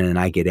argument and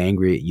I get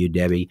angry at you,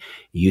 Debbie.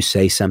 You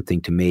say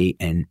something to me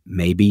and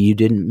maybe you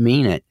didn't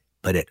mean it,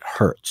 but it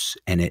hurts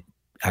and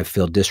I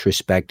feel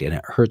disrespect and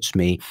it hurts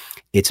me.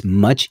 It's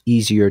much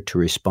easier to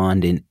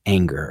respond in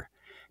anger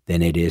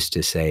than it is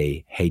to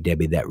say, hey,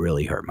 Debbie, that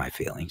really hurt my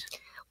feelings.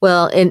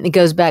 Well, and it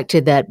goes back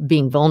to that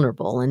being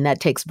vulnerable, and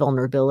that takes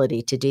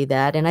vulnerability to do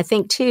that. And I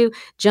think, too,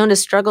 Jonah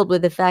struggled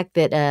with the fact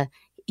that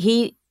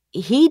he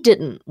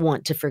didn't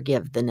want to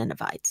forgive the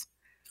Ninevites.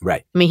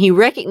 Right. I mean, he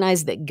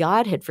recognized that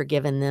God had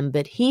forgiven them,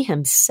 but he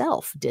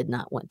himself did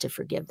not want to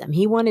forgive them.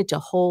 He wanted to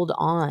hold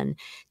on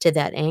to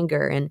that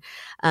anger. And,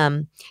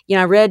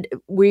 I read,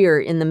 we are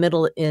in the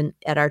middle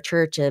at our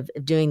church of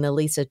doing the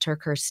Lisa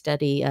Turkhurst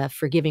study,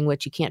 Forgiving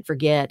What You Can't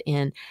Forget.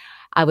 And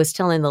I was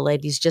telling the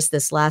ladies just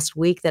this last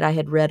week that I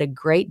had read a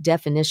great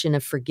definition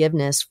of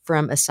forgiveness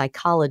from a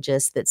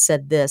psychologist that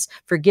said this: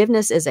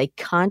 forgiveness is a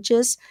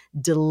conscious,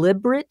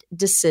 deliberate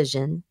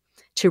decision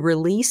to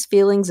release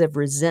feelings of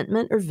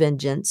resentment or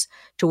vengeance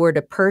toward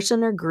a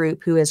person or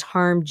group who has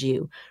harmed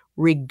you,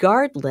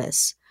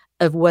 regardless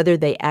of whether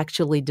they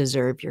actually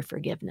deserve your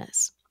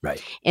forgiveness.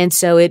 Right. And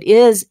so it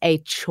is a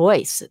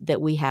choice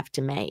that we have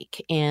to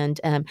make. And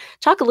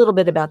talk a little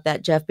bit about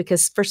that, Jeff,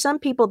 because for some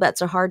people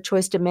that's a hard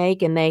choice to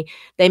make, and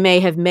they may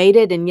have made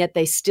it, and yet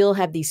they still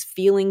have these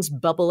feelings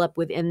bubble up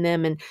within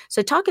them. And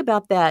so talk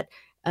about that,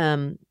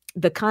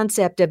 the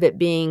concept of it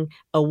being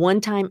a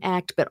one-time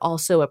act, but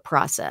also a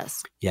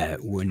process. Yeah.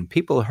 When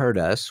people hurt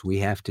us, we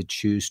have to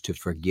choose to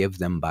forgive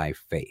them by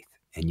faith.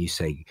 And you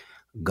say,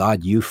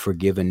 God, you've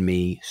forgiven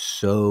me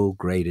so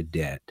great a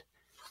debt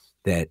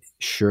that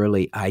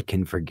surely I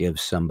can forgive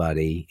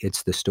somebody.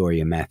 It's the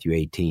story of Matthew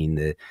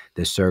 18,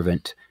 the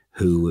servant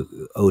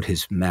who owed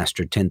his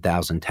master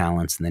 10,000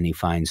 talents, and then he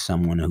finds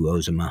someone who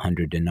owes him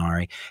 100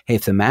 denarii. Hey,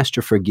 if the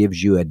master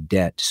forgives you a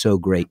debt so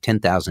great,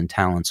 10,000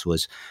 talents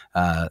was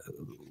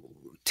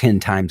 10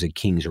 times a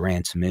king's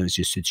ransom. It was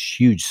just a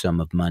huge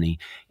sum of money.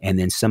 And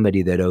then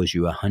somebody that owes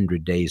you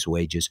 100 days'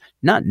 wages,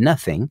 not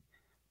nothing,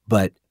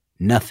 but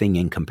nothing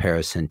in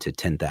comparison to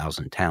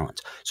 10,000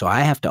 talents. So I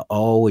have to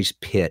always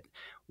pit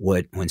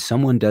when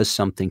someone does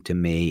something to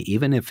me,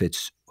 even if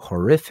it's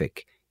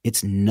horrific,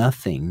 it's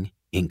nothing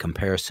in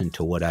comparison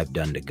to what I've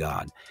done to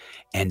God.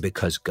 And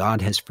because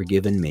God has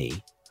forgiven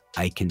me,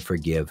 I can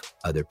forgive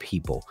other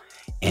people.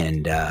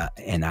 And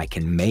I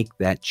can make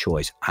that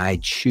choice. I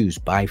choose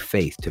by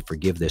faith to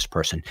forgive this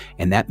person.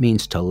 And that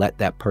means to let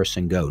that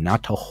person go,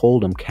 not to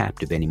hold them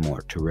captive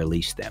anymore, to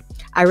release them.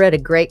 I read a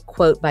great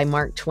quote by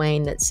Mark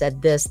Twain that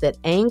said this, that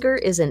anger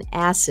is an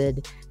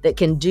acid that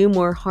can do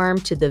more harm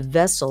to the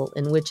vessel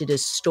in which it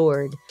is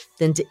stored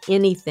than to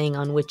anything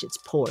on which it's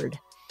poured.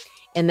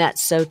 And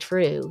that's so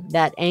true.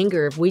 That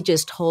anger, if we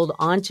just hold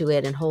on to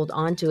it,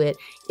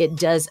 it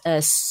does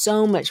us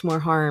so much more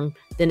harm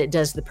than it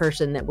does the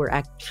person that we're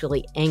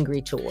actually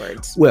angry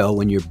towards. Well,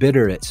 when you're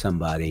bitter at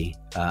somebody,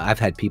 I've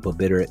had people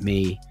bitter at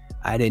me.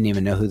 I didn't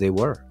even know who they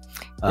were.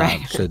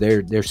 Right. So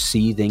they're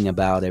seething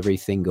about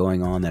everything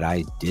going on that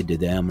I did to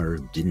them or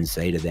didn't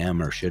say to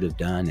them or should have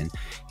done.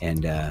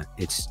 And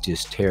it's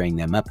just tearing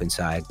them up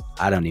inside.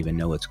 I don't even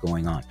know what's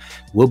going on.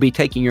 We'll be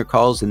taking your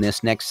calls in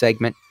this next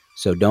segment.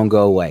 So don't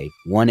go away.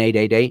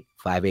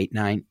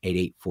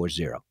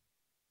 1-888-589-8840.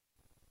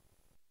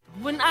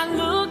 When I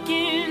look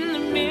in the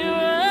mirror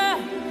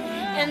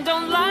and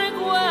don't like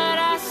what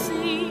I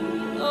see,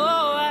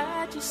 oh,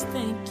 I just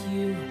thank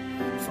you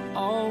for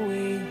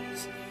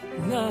always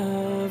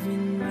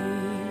loving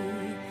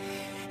me.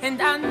 And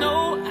I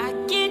know I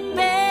get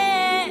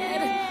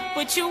bad,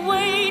 but you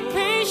wait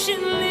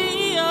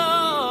patiently.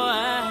 Oh,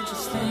 I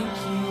just thank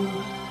you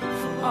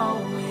for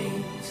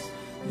always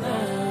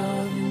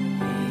loving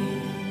me.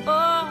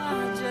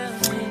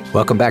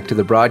 Welcome back to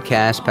the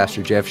broadcast.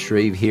 Pastor Jeff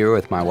Schreve here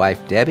with my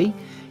wife, Debbie,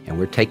 and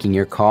we're taking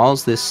your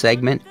calls this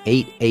segment,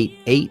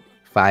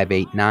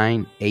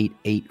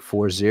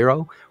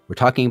 888-589-8840. We're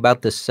talking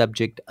about the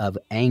subject of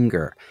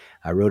anger.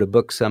 I wrote a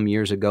book some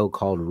years ago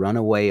called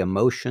Runaway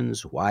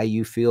Emotions, Why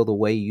You Feel the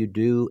Way You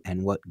Do,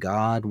 and What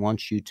God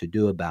Wants You to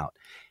do about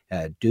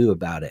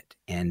it.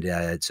 And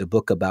it's a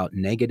book about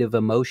negative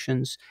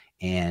emotions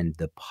and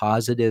the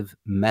positive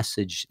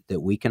message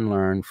that we can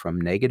learn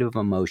from negative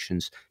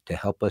emotions to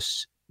help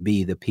us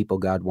be the people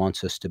God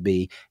wants us to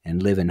be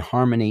and live in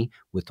harmony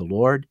with the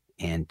Lord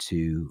and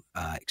to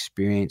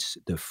experience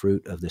the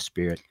fruit of the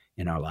Spirit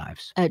in our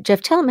lives.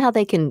 Jeff, tell them how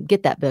they can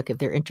get that book if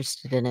they're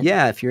interested in it.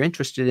 Yeah, if you're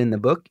interested in the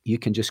book, you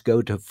can just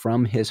go to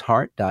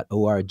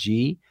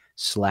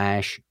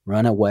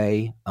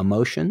fromhisheart.org/runaway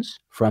emotions,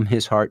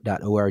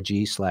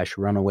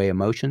 fromhisheart.org/runaway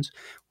emotions.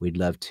 We'd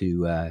love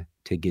to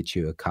get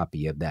you a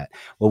copy of that.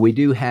 Well, we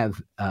do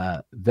have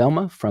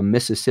Velma from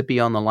Mississippi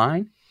on the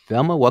line.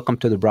 Velma, welcome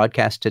to the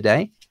broadcast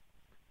today.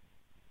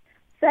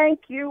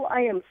 Thank you.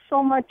 I am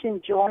so much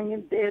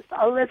enjoying this.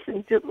 I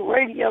listen to the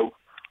radio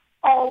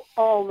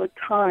all the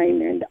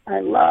time, and I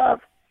love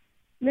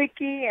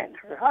Nikki and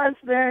her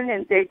husband,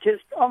 and they're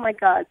just, oh my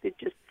God, they're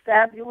just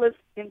fabulous,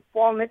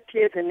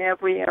 informative in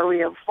every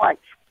area of life.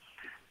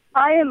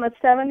 I am a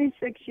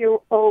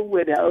 76-year-old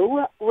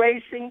widow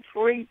raising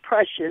 3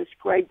 precious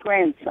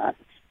great-grandsons.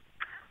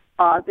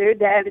 Their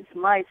dad is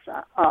my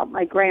son,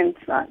 my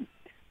grandson.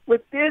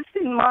 With this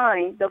in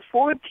mind, the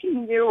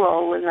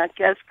 14-year-old, and I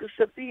guess because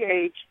of the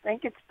age, I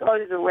think it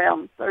started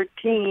around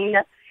 13,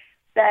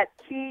 that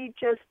he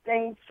just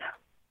thinks,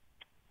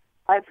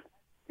 I've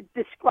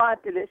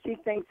described it as he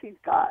thinks he's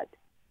God,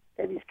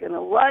 that he's going to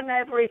run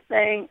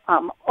everything.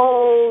 I'm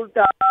old,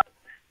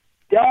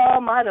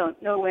 dumb, I don't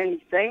know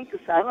anything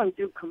because I don't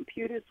do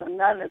computers or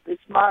none of this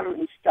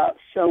modern stuff.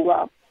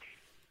 So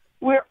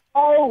we're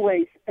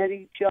always at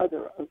each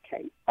other,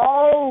 okay?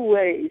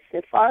 Always.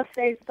 If I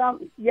say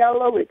something's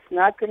yellow, it's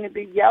not going to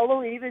be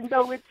yellow, even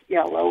though it's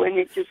yellow, and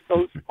it just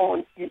goes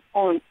on and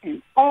on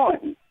and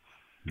on.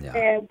 Yeah.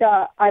 And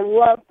I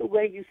love the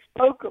way you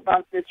spoke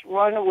about this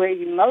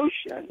runaway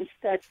emotions,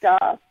 that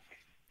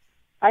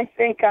I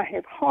think I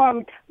have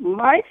harmed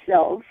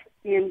myself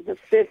in the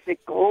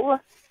physical,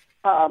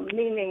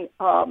 meaning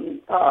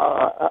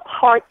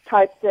heart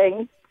type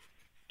thing,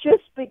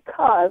 just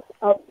because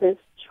of this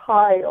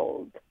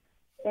child.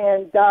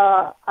 And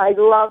I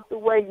love the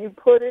way you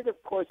put it.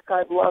 Of course,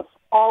 God loves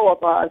all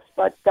of us,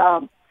 but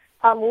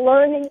I'm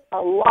learning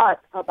a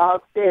lot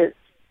about this.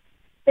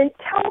 And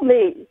tell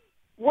me,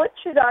 what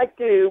should I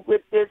do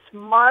with this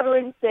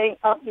modern thing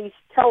of these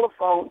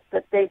telephones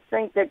that they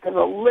think they're going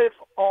to live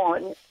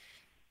on,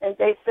 and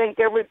they think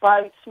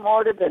everybody's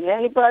smarter than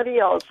anybody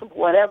else,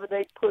 whatever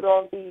they put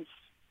on these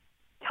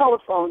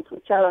telephones,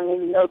 which I don't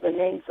even know the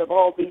names of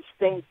all these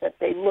things that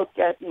they look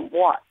at and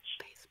watch.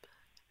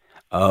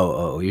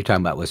 Oh, you're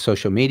talking about with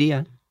social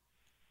media?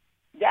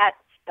 That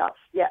stuff,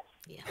 yes.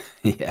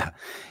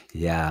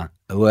 Yeah.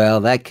 Well,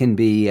 that can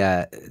be,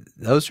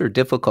 those are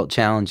difficult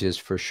challenges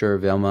for sure,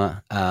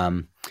 Vilma.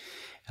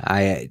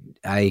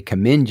 I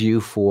commend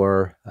you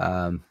for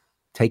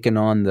taking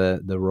on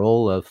the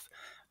role of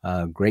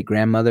great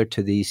grandmother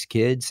to these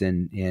kids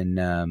and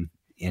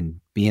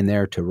being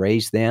there to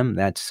raise them.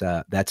 That's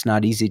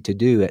not easy to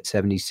do at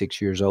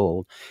 76 years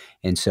old.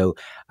 And so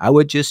I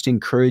would just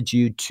encourage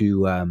you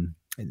to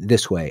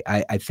this way.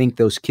 I think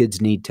those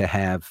kids need to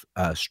have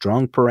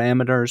strong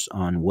parameters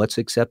on what's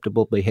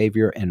acceptable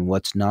behavior and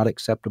what's not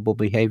acceptable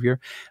behavior.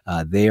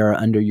 They are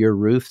under your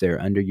roof.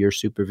 They're under your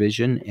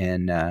supervision.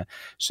 And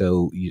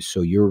so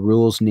your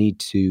rules need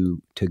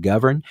to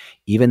govern,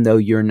 even though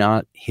you're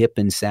not hip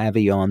and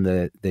savvy on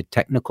the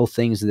technical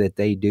things that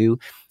they do.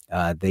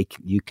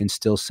 You can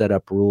still set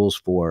up rules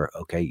for,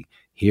 okay,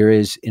 here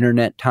is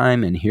internet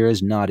time and here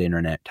is not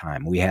internet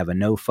time. We have a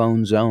no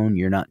phone zone.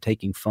 You're not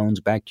taking phones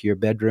back to your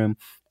bedroom.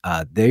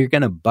 They're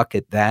going to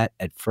bucket that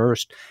at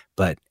first,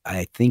 but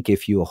I think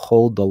if you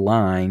hold the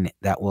line,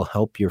 that will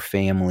help your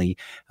family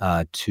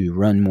to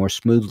run more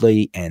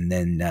smoothly, and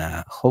then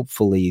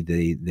hopefully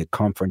the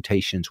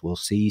confrontations will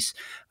cease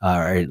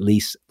or at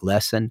least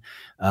lessen.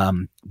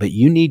 But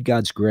you need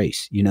God's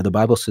grace. You know, the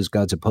Bible says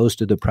God's opposed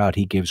to the proud.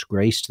 He gives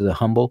grace to the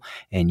humble,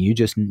 and you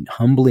just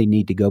humbly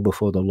need to go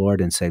before the Lord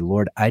and say,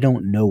 Lord, I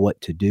don't know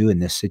what to do in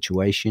this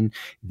situation.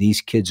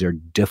 These kids are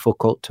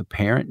difficult to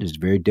parent. It's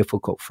very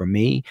difficult for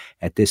me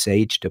at this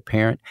age to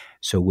parent.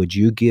 So would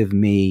you give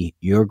me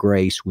your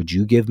grace? Would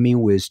you give me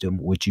wisdom?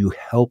 Would you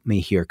help me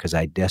here? Because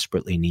I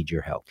desperately need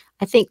your help.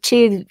 I think,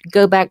 too,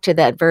 go back to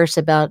that verse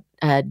about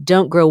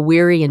don't grow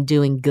weary in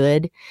doing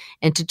good,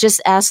 and to just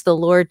ask the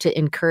Lord to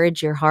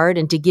encourage your heart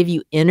and to give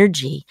you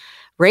energy.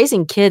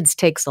 Raising kids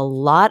takes a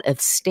lot of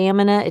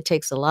stamina. It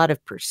takes a lot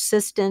of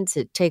persistence.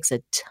 It takes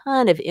a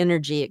ton of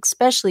energy,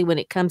 especially when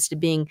it comes to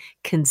being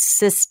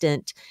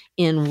consistent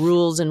in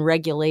rules and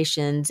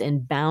regulations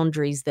and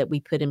boundaries that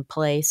we put in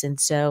place. And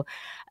so,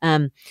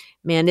 man,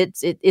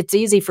 it's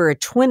easy for a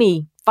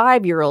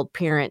 25-year-old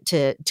parent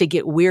to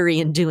get weary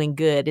in doing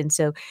good. And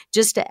so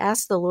just to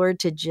ask the Lord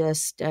to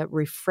just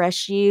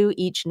refresh you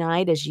each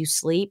night as you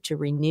sleep, to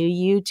renew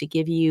you, to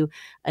give you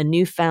a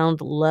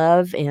newfound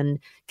love and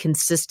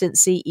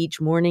consistency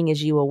each morning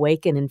as you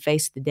awaken and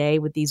face the day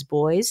with these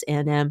boys.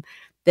 And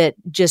that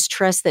just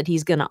trust that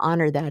he's going to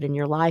honor that in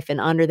your life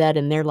and honor that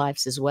in their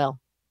lives as well.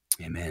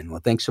 Amen.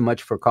 Well, thanks so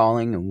much for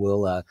calling, and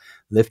we'll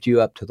lift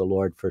you up to the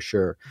Lord for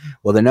sure.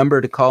 Well, the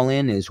number to call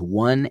in is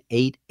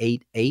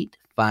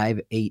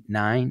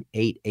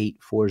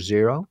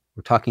 1-888-589-8840.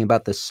 We're talking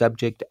about the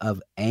subject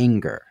of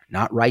anger,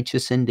 not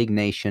righteous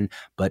indignation,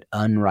 but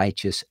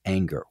unrighteous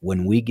anger.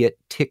 When we get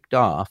ticked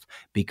off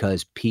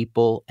because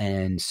people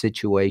and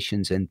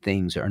situations and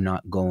things are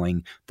not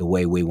going the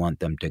way we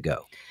want them to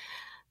go.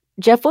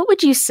 Jeff, what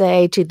would you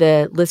say to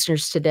the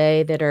listeners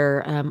today that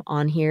are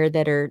on here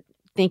that are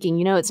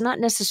thinking, it's not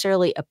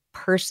necessarily a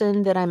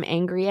person that I'm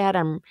angry at.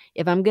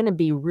 If I'm going to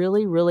be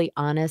really, really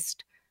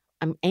honest,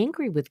 I'm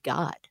angry with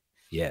God.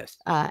 Yes.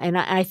 And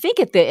I think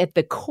at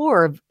the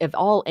core of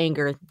all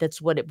anger,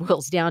 that's what it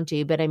boils down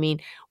to. But I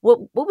mean,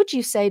 what would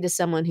you say to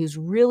someone who's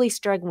really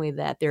struggling with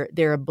that?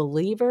 They're a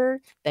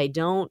believer. They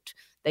don't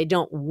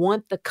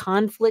want the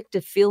conflict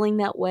of feeling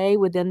that way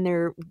within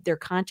their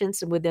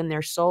conscience and within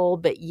their soul.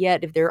 But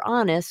yet, if they're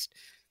honest,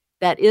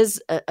 that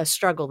is a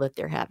struggle that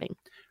they're having.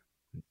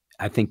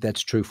 I think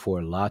that's true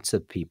for lots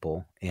of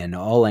people, and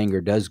all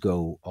anger does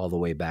go all the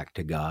way back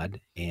to God.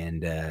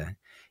 And,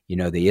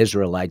 the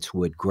Israelites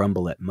would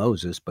grumble at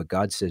Moses, but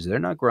God says they're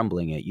not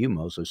grumbling at you,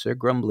 Moses, they're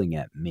grumbling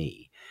at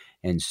me.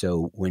 And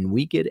so when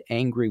we get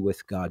angry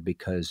with God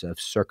because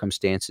of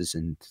circumstances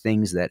and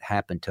things that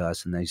happen to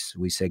us, and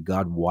we say,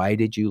 God, why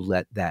did you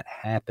let that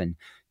happen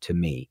to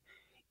me?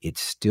 It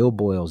still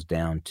boils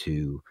down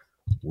to,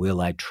 will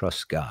I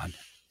trust God?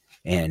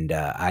 And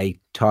I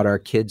taught our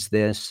kids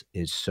this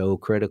is so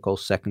critical.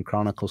 2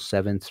 Chronicles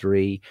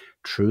 7:3.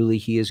 Truly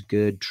he is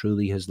good.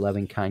 Truly his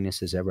loving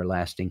kindness is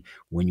everlasting.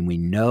 When we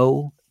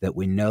know that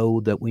we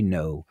know that we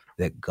know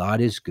that God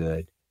is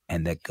good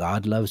and that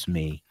God loves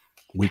me,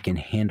 we can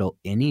handle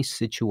any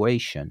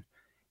situation.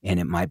 And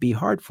it might be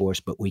hard for us,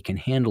 but we can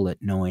handle it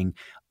knowing,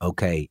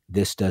 okay,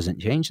 this doesn't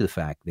change the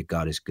fact that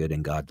God is good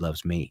and God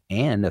loves me.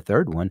 And the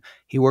third one,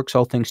 he works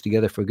all things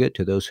together for good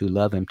to those who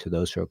love him, to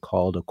those who are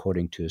called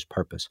according to his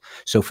purpose.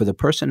 So for the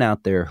person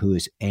out there who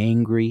is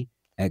angry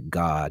at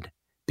God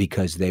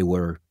because they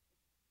were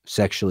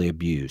sexually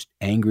abused,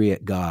 angry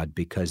at God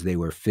because they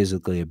were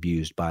physically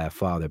abused by a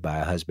father, by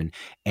a husband,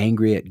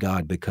 angry at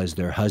God because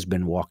their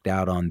husband walked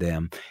out on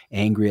them,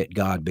 angry at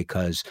God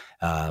because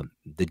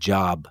the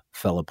job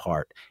fell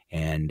apart,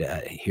 and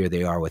here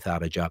they are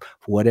without a job.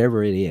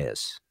 Whatever it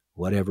is,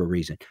 whatever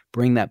reason,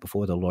 bring that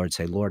before the Lord.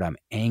 Say, Lord, I'm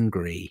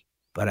angry,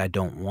 but I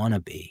don't want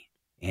to be,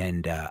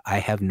 and I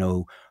have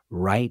no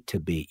right to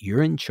be.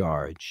 You're in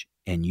charge,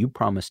 and you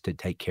promised to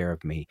take care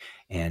of me.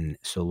 And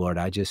so, Lord,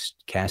 I just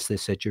cast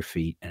this at your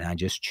feet, and I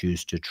just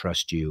choose to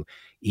trust you,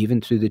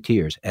 even through the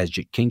tears. As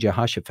King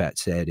Jehoshaphat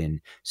said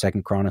in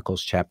 2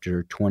 Chronicles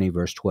chapter 20,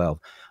 verse 12,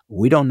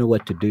 we don't know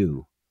what to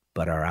do,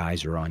 but our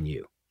eyes are on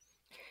you.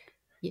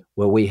 Yeah.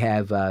 Well, we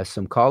have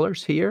some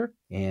callers here.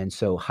 And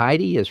so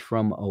Heidi is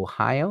from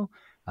Ohio.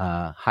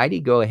 Heidi,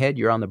 go ahead.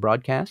 You're on the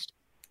broadcast.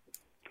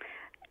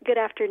 Good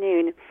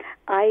afternoon.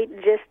 I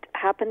just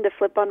happened to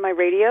flip on my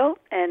radio,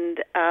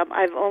 and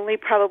I've only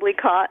probably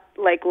caught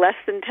like less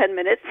than 10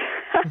 minutes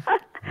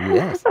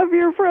yes. of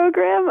your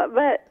program,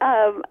 but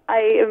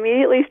I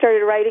immediately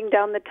started writing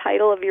down the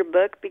title of your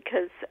book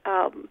because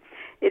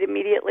it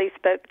immediately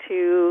spoke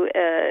to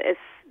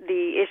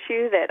the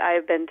issue that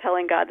I've been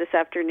telling God this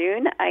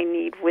afternoon. I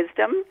need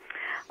wisdom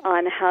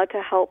on how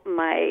to help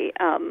my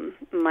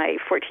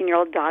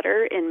 14-year-old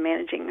daughter in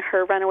managing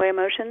her runaway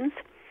emotions.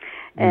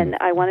 And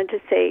I wanted to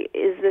say,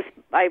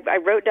 I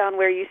wrote down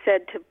where you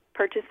said to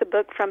purchase the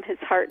book from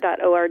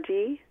hisheart.org.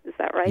 Is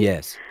that right?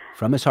 Yes,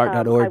 from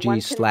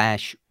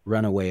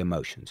hisheart.org/runaway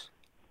emotions.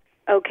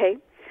 Okay.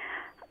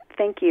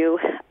 Thank you.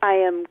 I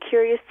am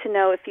curious to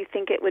know if you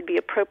think it would be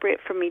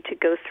appropriate for me to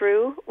go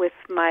through with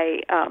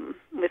my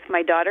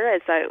daughter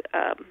as as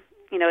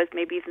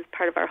maybe as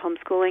part of our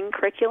homeschooling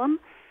curriculum.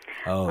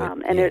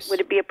 Yes. Would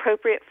it be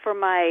appropriate for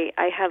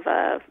I have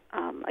a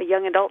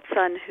young adult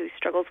son who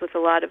struggles with a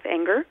lot of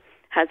anger,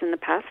 has in the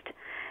past,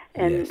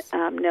 and yes.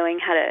 Knowing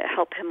how to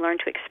help him learn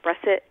to express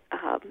it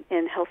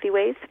in healthy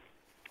ways.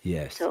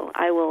 Yes. So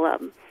I will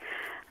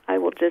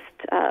just,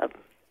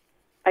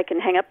 I can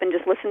hang up and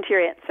just listen to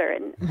your answer,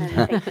 and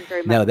thank you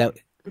very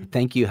much.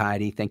 Thank you,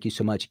 Heidi. Thank you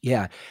so much.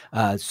 Yeah.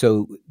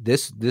 So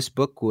this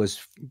book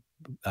was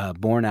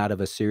born out of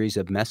a series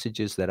of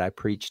messages that I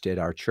preached at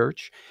our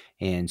church.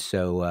 And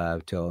so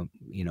to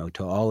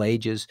all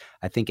ages,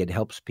 I think it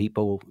helps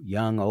people,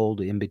 young, old,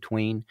 in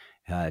between,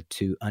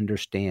 to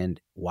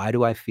understand, why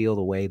do I feel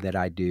the way that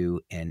I do,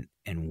 and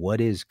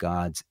what is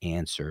God's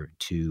answer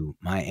to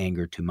my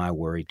anger, to my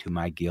worry, to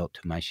my guilt,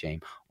 to my shame,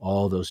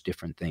 all those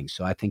different things.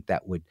 So I think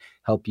that would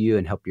help you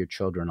and help your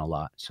children a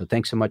lot. So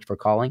thanks so much for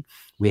calling.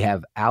 We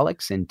have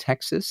Alex in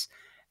Texas.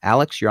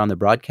 Alex, you're on the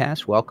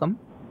broadcast. Welcome.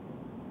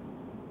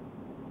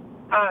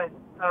 Hi.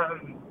 I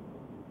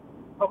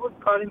was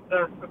calling to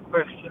ask a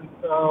question.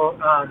 So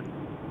I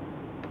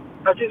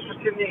just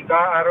recently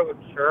got out of a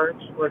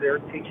church where they were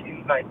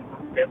teaching like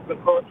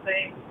biblical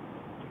things,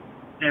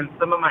 and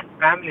some of my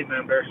family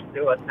members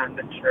still attend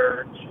the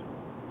church.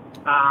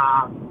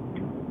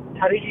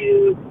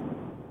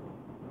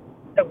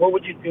 What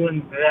would you do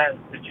in that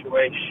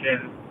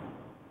situation?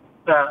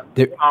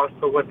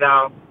 Also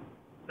without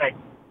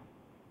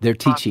they're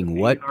teaching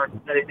what? Or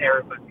letting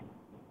everybody.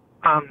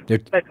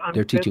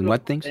 They're teaching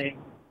what things?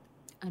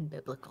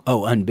 Unbiblical.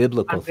 Oh,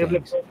 unbiblical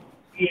things.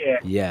 Yeah.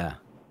 Yeah.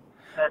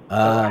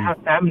 I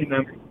have family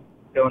members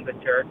still in the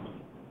church,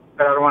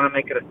 but I don't want to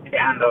make it a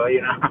scandal,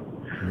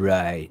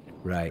 Right.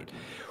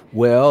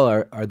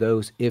 Well, are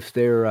those, if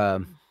they're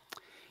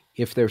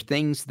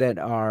things that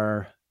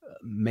are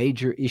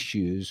major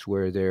issues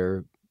where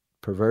they're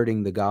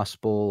perverting the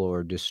gospel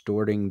or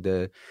distorting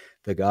the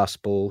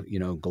gospel,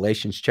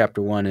 Galatians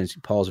chapter 1, is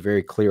Paul's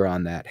very clear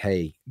on that.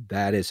 Hey,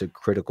 that is a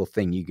critical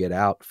thing. You get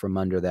out from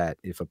under that.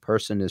 If a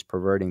person is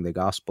perverting the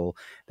gospel,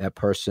 that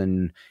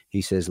person,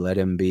 he says, let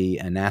him be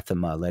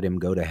anathema, let him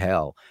go to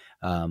hell.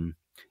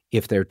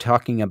 If they're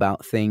talking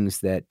about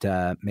things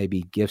that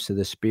maybe gifts of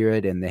the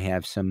Spirit, and they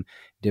have some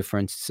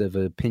difference of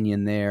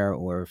opinion there,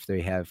 or if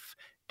they have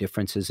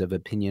differences of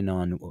opinion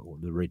on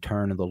the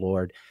return of the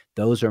Lord,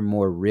 those are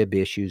more rib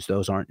issues.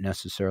 Those aren't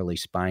necessarily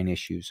spine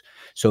issues.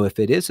 So if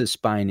it is a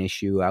spine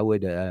issue, I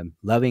would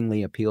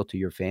lovingly appeal to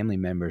your family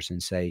members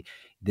and say,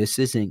 this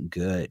isn't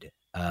good,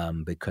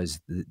 because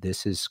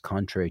this is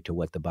contrary to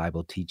what the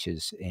Bible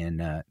teaches,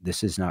 and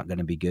this is not going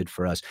to be good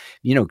for us.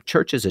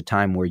 Church is a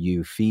time where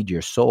you feed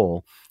your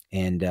soul.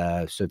 And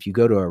so if you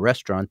go to a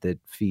restaurant that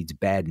feeds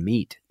bad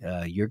meat,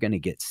 you're going to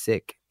get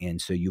sick.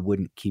 And so you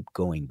wouldn't keep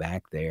going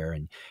back there.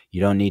 And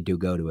you don't need to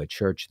go to a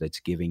church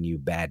that's giving you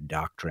bad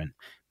doctrine,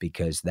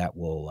 because that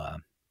will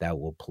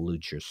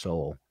pollute your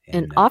soul.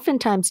 And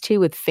oftentimes,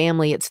 too, with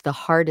family, it's the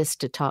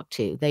hardest to talk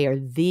to. They are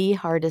the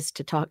hardest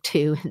to talk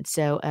to. And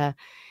so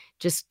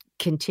just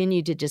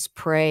continue to just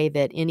pray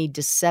that any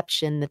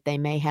deception that they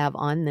may have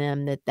on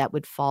them, that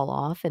would fall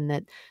off, and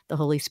that the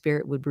Holy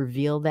Spirit would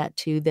reveal that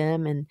to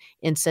them, and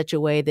in such a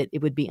way that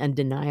it would be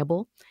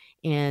undeniable,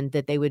 and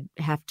that they would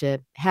have to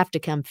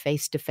come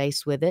face to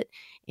face with it,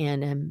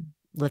 and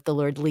let the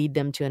Lord lead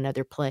them to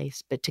another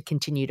place, but to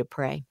continue to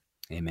pray.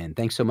 Amen.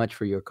 Thanks so much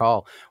for your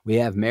call. We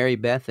have Mary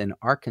Beth in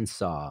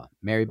Arkansas.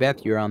 Mary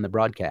Beth, you're on the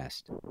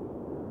broadcast.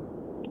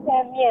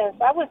 Yes,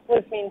 I was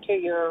listening to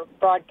your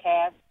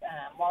broadcast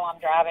while I'm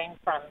driving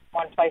from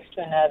one place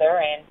to another,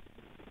 and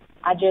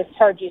I just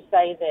heard you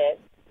say that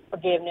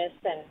forgiveness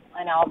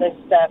and all this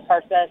stuff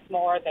hurts us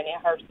more than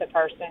it hurts the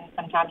person.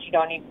 Sometimes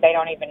they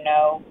don't even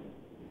know.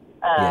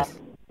 Yes.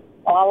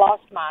 Well, I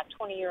lost my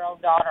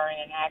 20-year-old daughter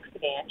in an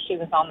accident. She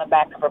was on the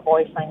back of her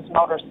boyfriend's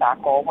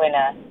motorcycle when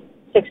a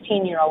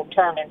 16-year-old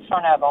turned in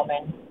front of them,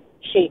 and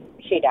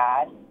she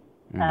died.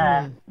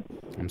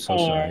 I'm so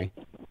sorry.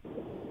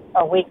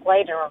 A week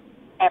later,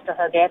 after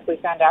her death, we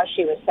found out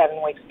she was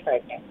 7 weeks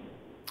pregnant.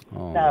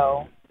 Oh.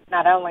 So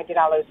not only did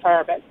I lose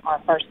her, but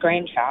our first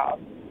grandchild.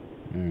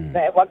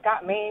 But what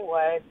got me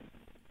was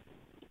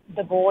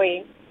the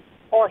boy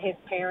or his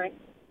parents,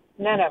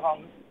 none of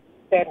them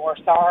said we're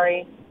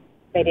sorry.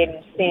 They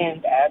didn't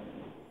send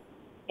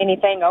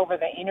anything over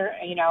the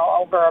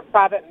over a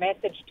private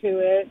message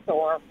to us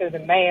or through the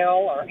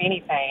mail or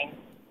anything.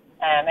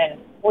 And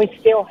we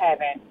still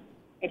haven't.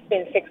 It's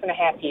been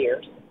 6.5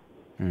 years.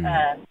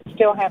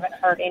 Still haven't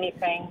heard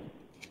anything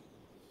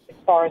as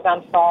far as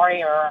I'm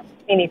sorry or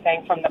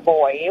anything from the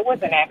boy. It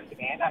was an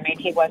accident. I mean,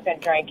 he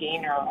wasn't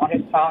drinking or on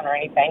his phone or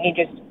anything. He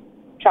just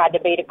tried to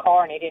beat a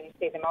car and he didn't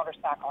see the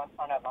motorcycle in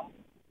front of him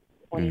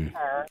when he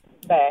turned.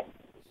 But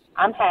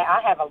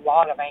I have a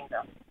lot of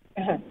anger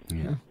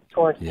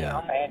towards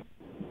him and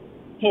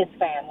his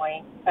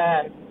family,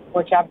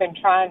 which I've been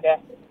trying to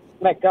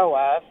let go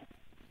of.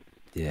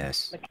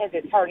 Yes. Because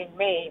it's hurting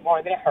me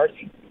more than it hurts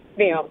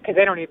them, because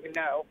they don't even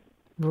know.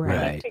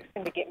 Right. He's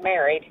fixing to get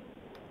married,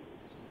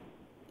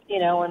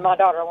 and my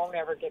daughter won't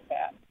ever get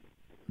that.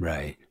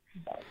 Right.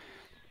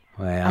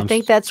 Well, I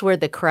think that's where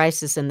the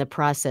crisis in the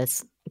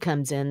process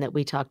comes in that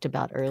we talked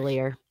about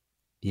earlier.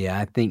 Yeah,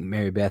 I think,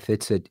 Mary Beth,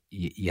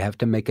 you have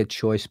to make a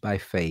choice by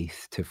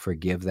faith to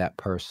forgive that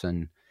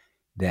person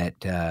that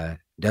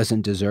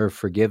doesn't deserve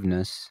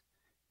forgiveness,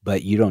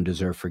 but you don't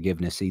deserve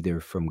forgiveness either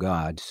from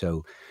God.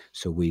 So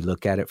we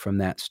look at it from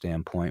that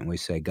standpoint and we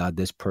say, God,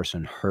 this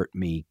person hurt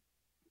me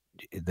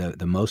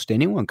the most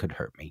anyone could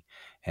hurt me,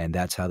 and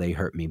that's how they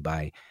hurt me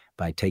by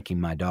taking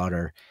my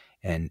daughter.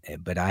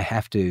 But I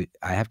have to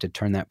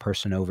turn that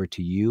person over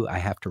to you. I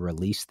have to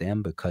release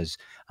them because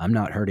I'm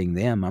not hurting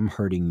them. I'm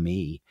hurting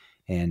me.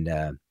 And,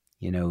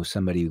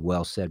 somebody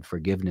well said,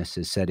 forgiveness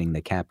is setting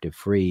the captive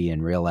free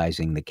and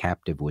realizing the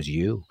captive was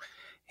you.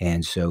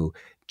 And so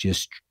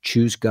just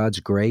choose God's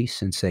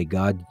grace and say,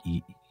 God,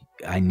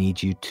 I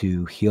need you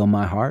to heal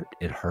my heart.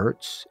 It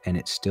hurts and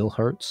it still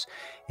hurts.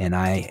 And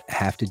I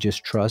have to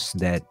just trust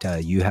that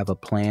you have a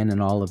plan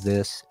in all of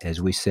this. As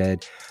we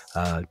said,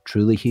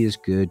 truly he is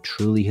good.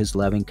 Truly his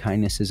loving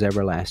kindness is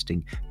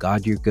everlasting.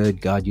 God, you're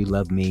good. God, you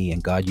love me.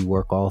 And God, you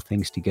work all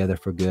things together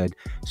for good.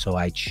 So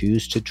I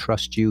choose to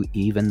trust you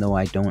even though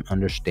I don't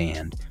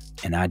understand.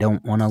 And I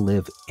don't want to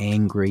live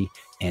angry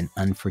and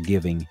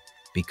unforgiving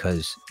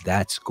because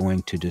that's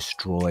going to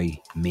destroy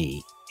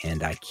me.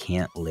 And I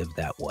can't live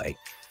that way.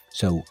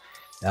 So,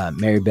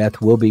 Mary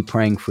Beth, we'll be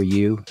praying for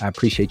you. I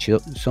appreciate you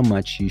so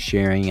much, you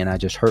sharing, and I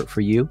just hurt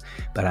for you.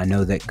 But I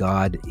know that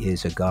God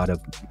is a God of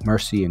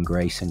mercy and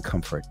grace and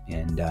comfort.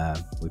 And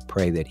we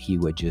pray that he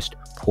would just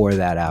pour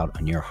that out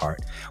on your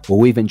heart. Well,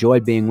 we've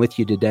enjoyed being with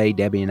you today.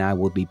 Debbie and I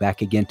will be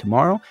back again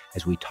tomorrow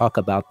as we talk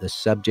about the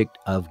subject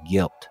of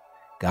guilt.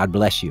 God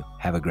bless you.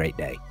 Have a great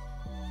day.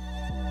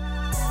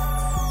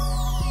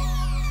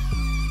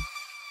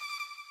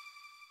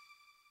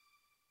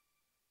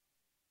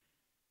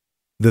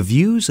 The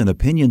views and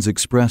opinions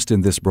expressed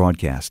in this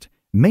broadcast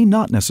may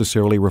not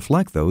necessarily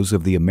reflect those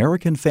of the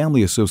American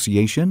Family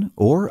Association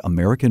or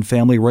American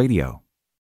Family Radio.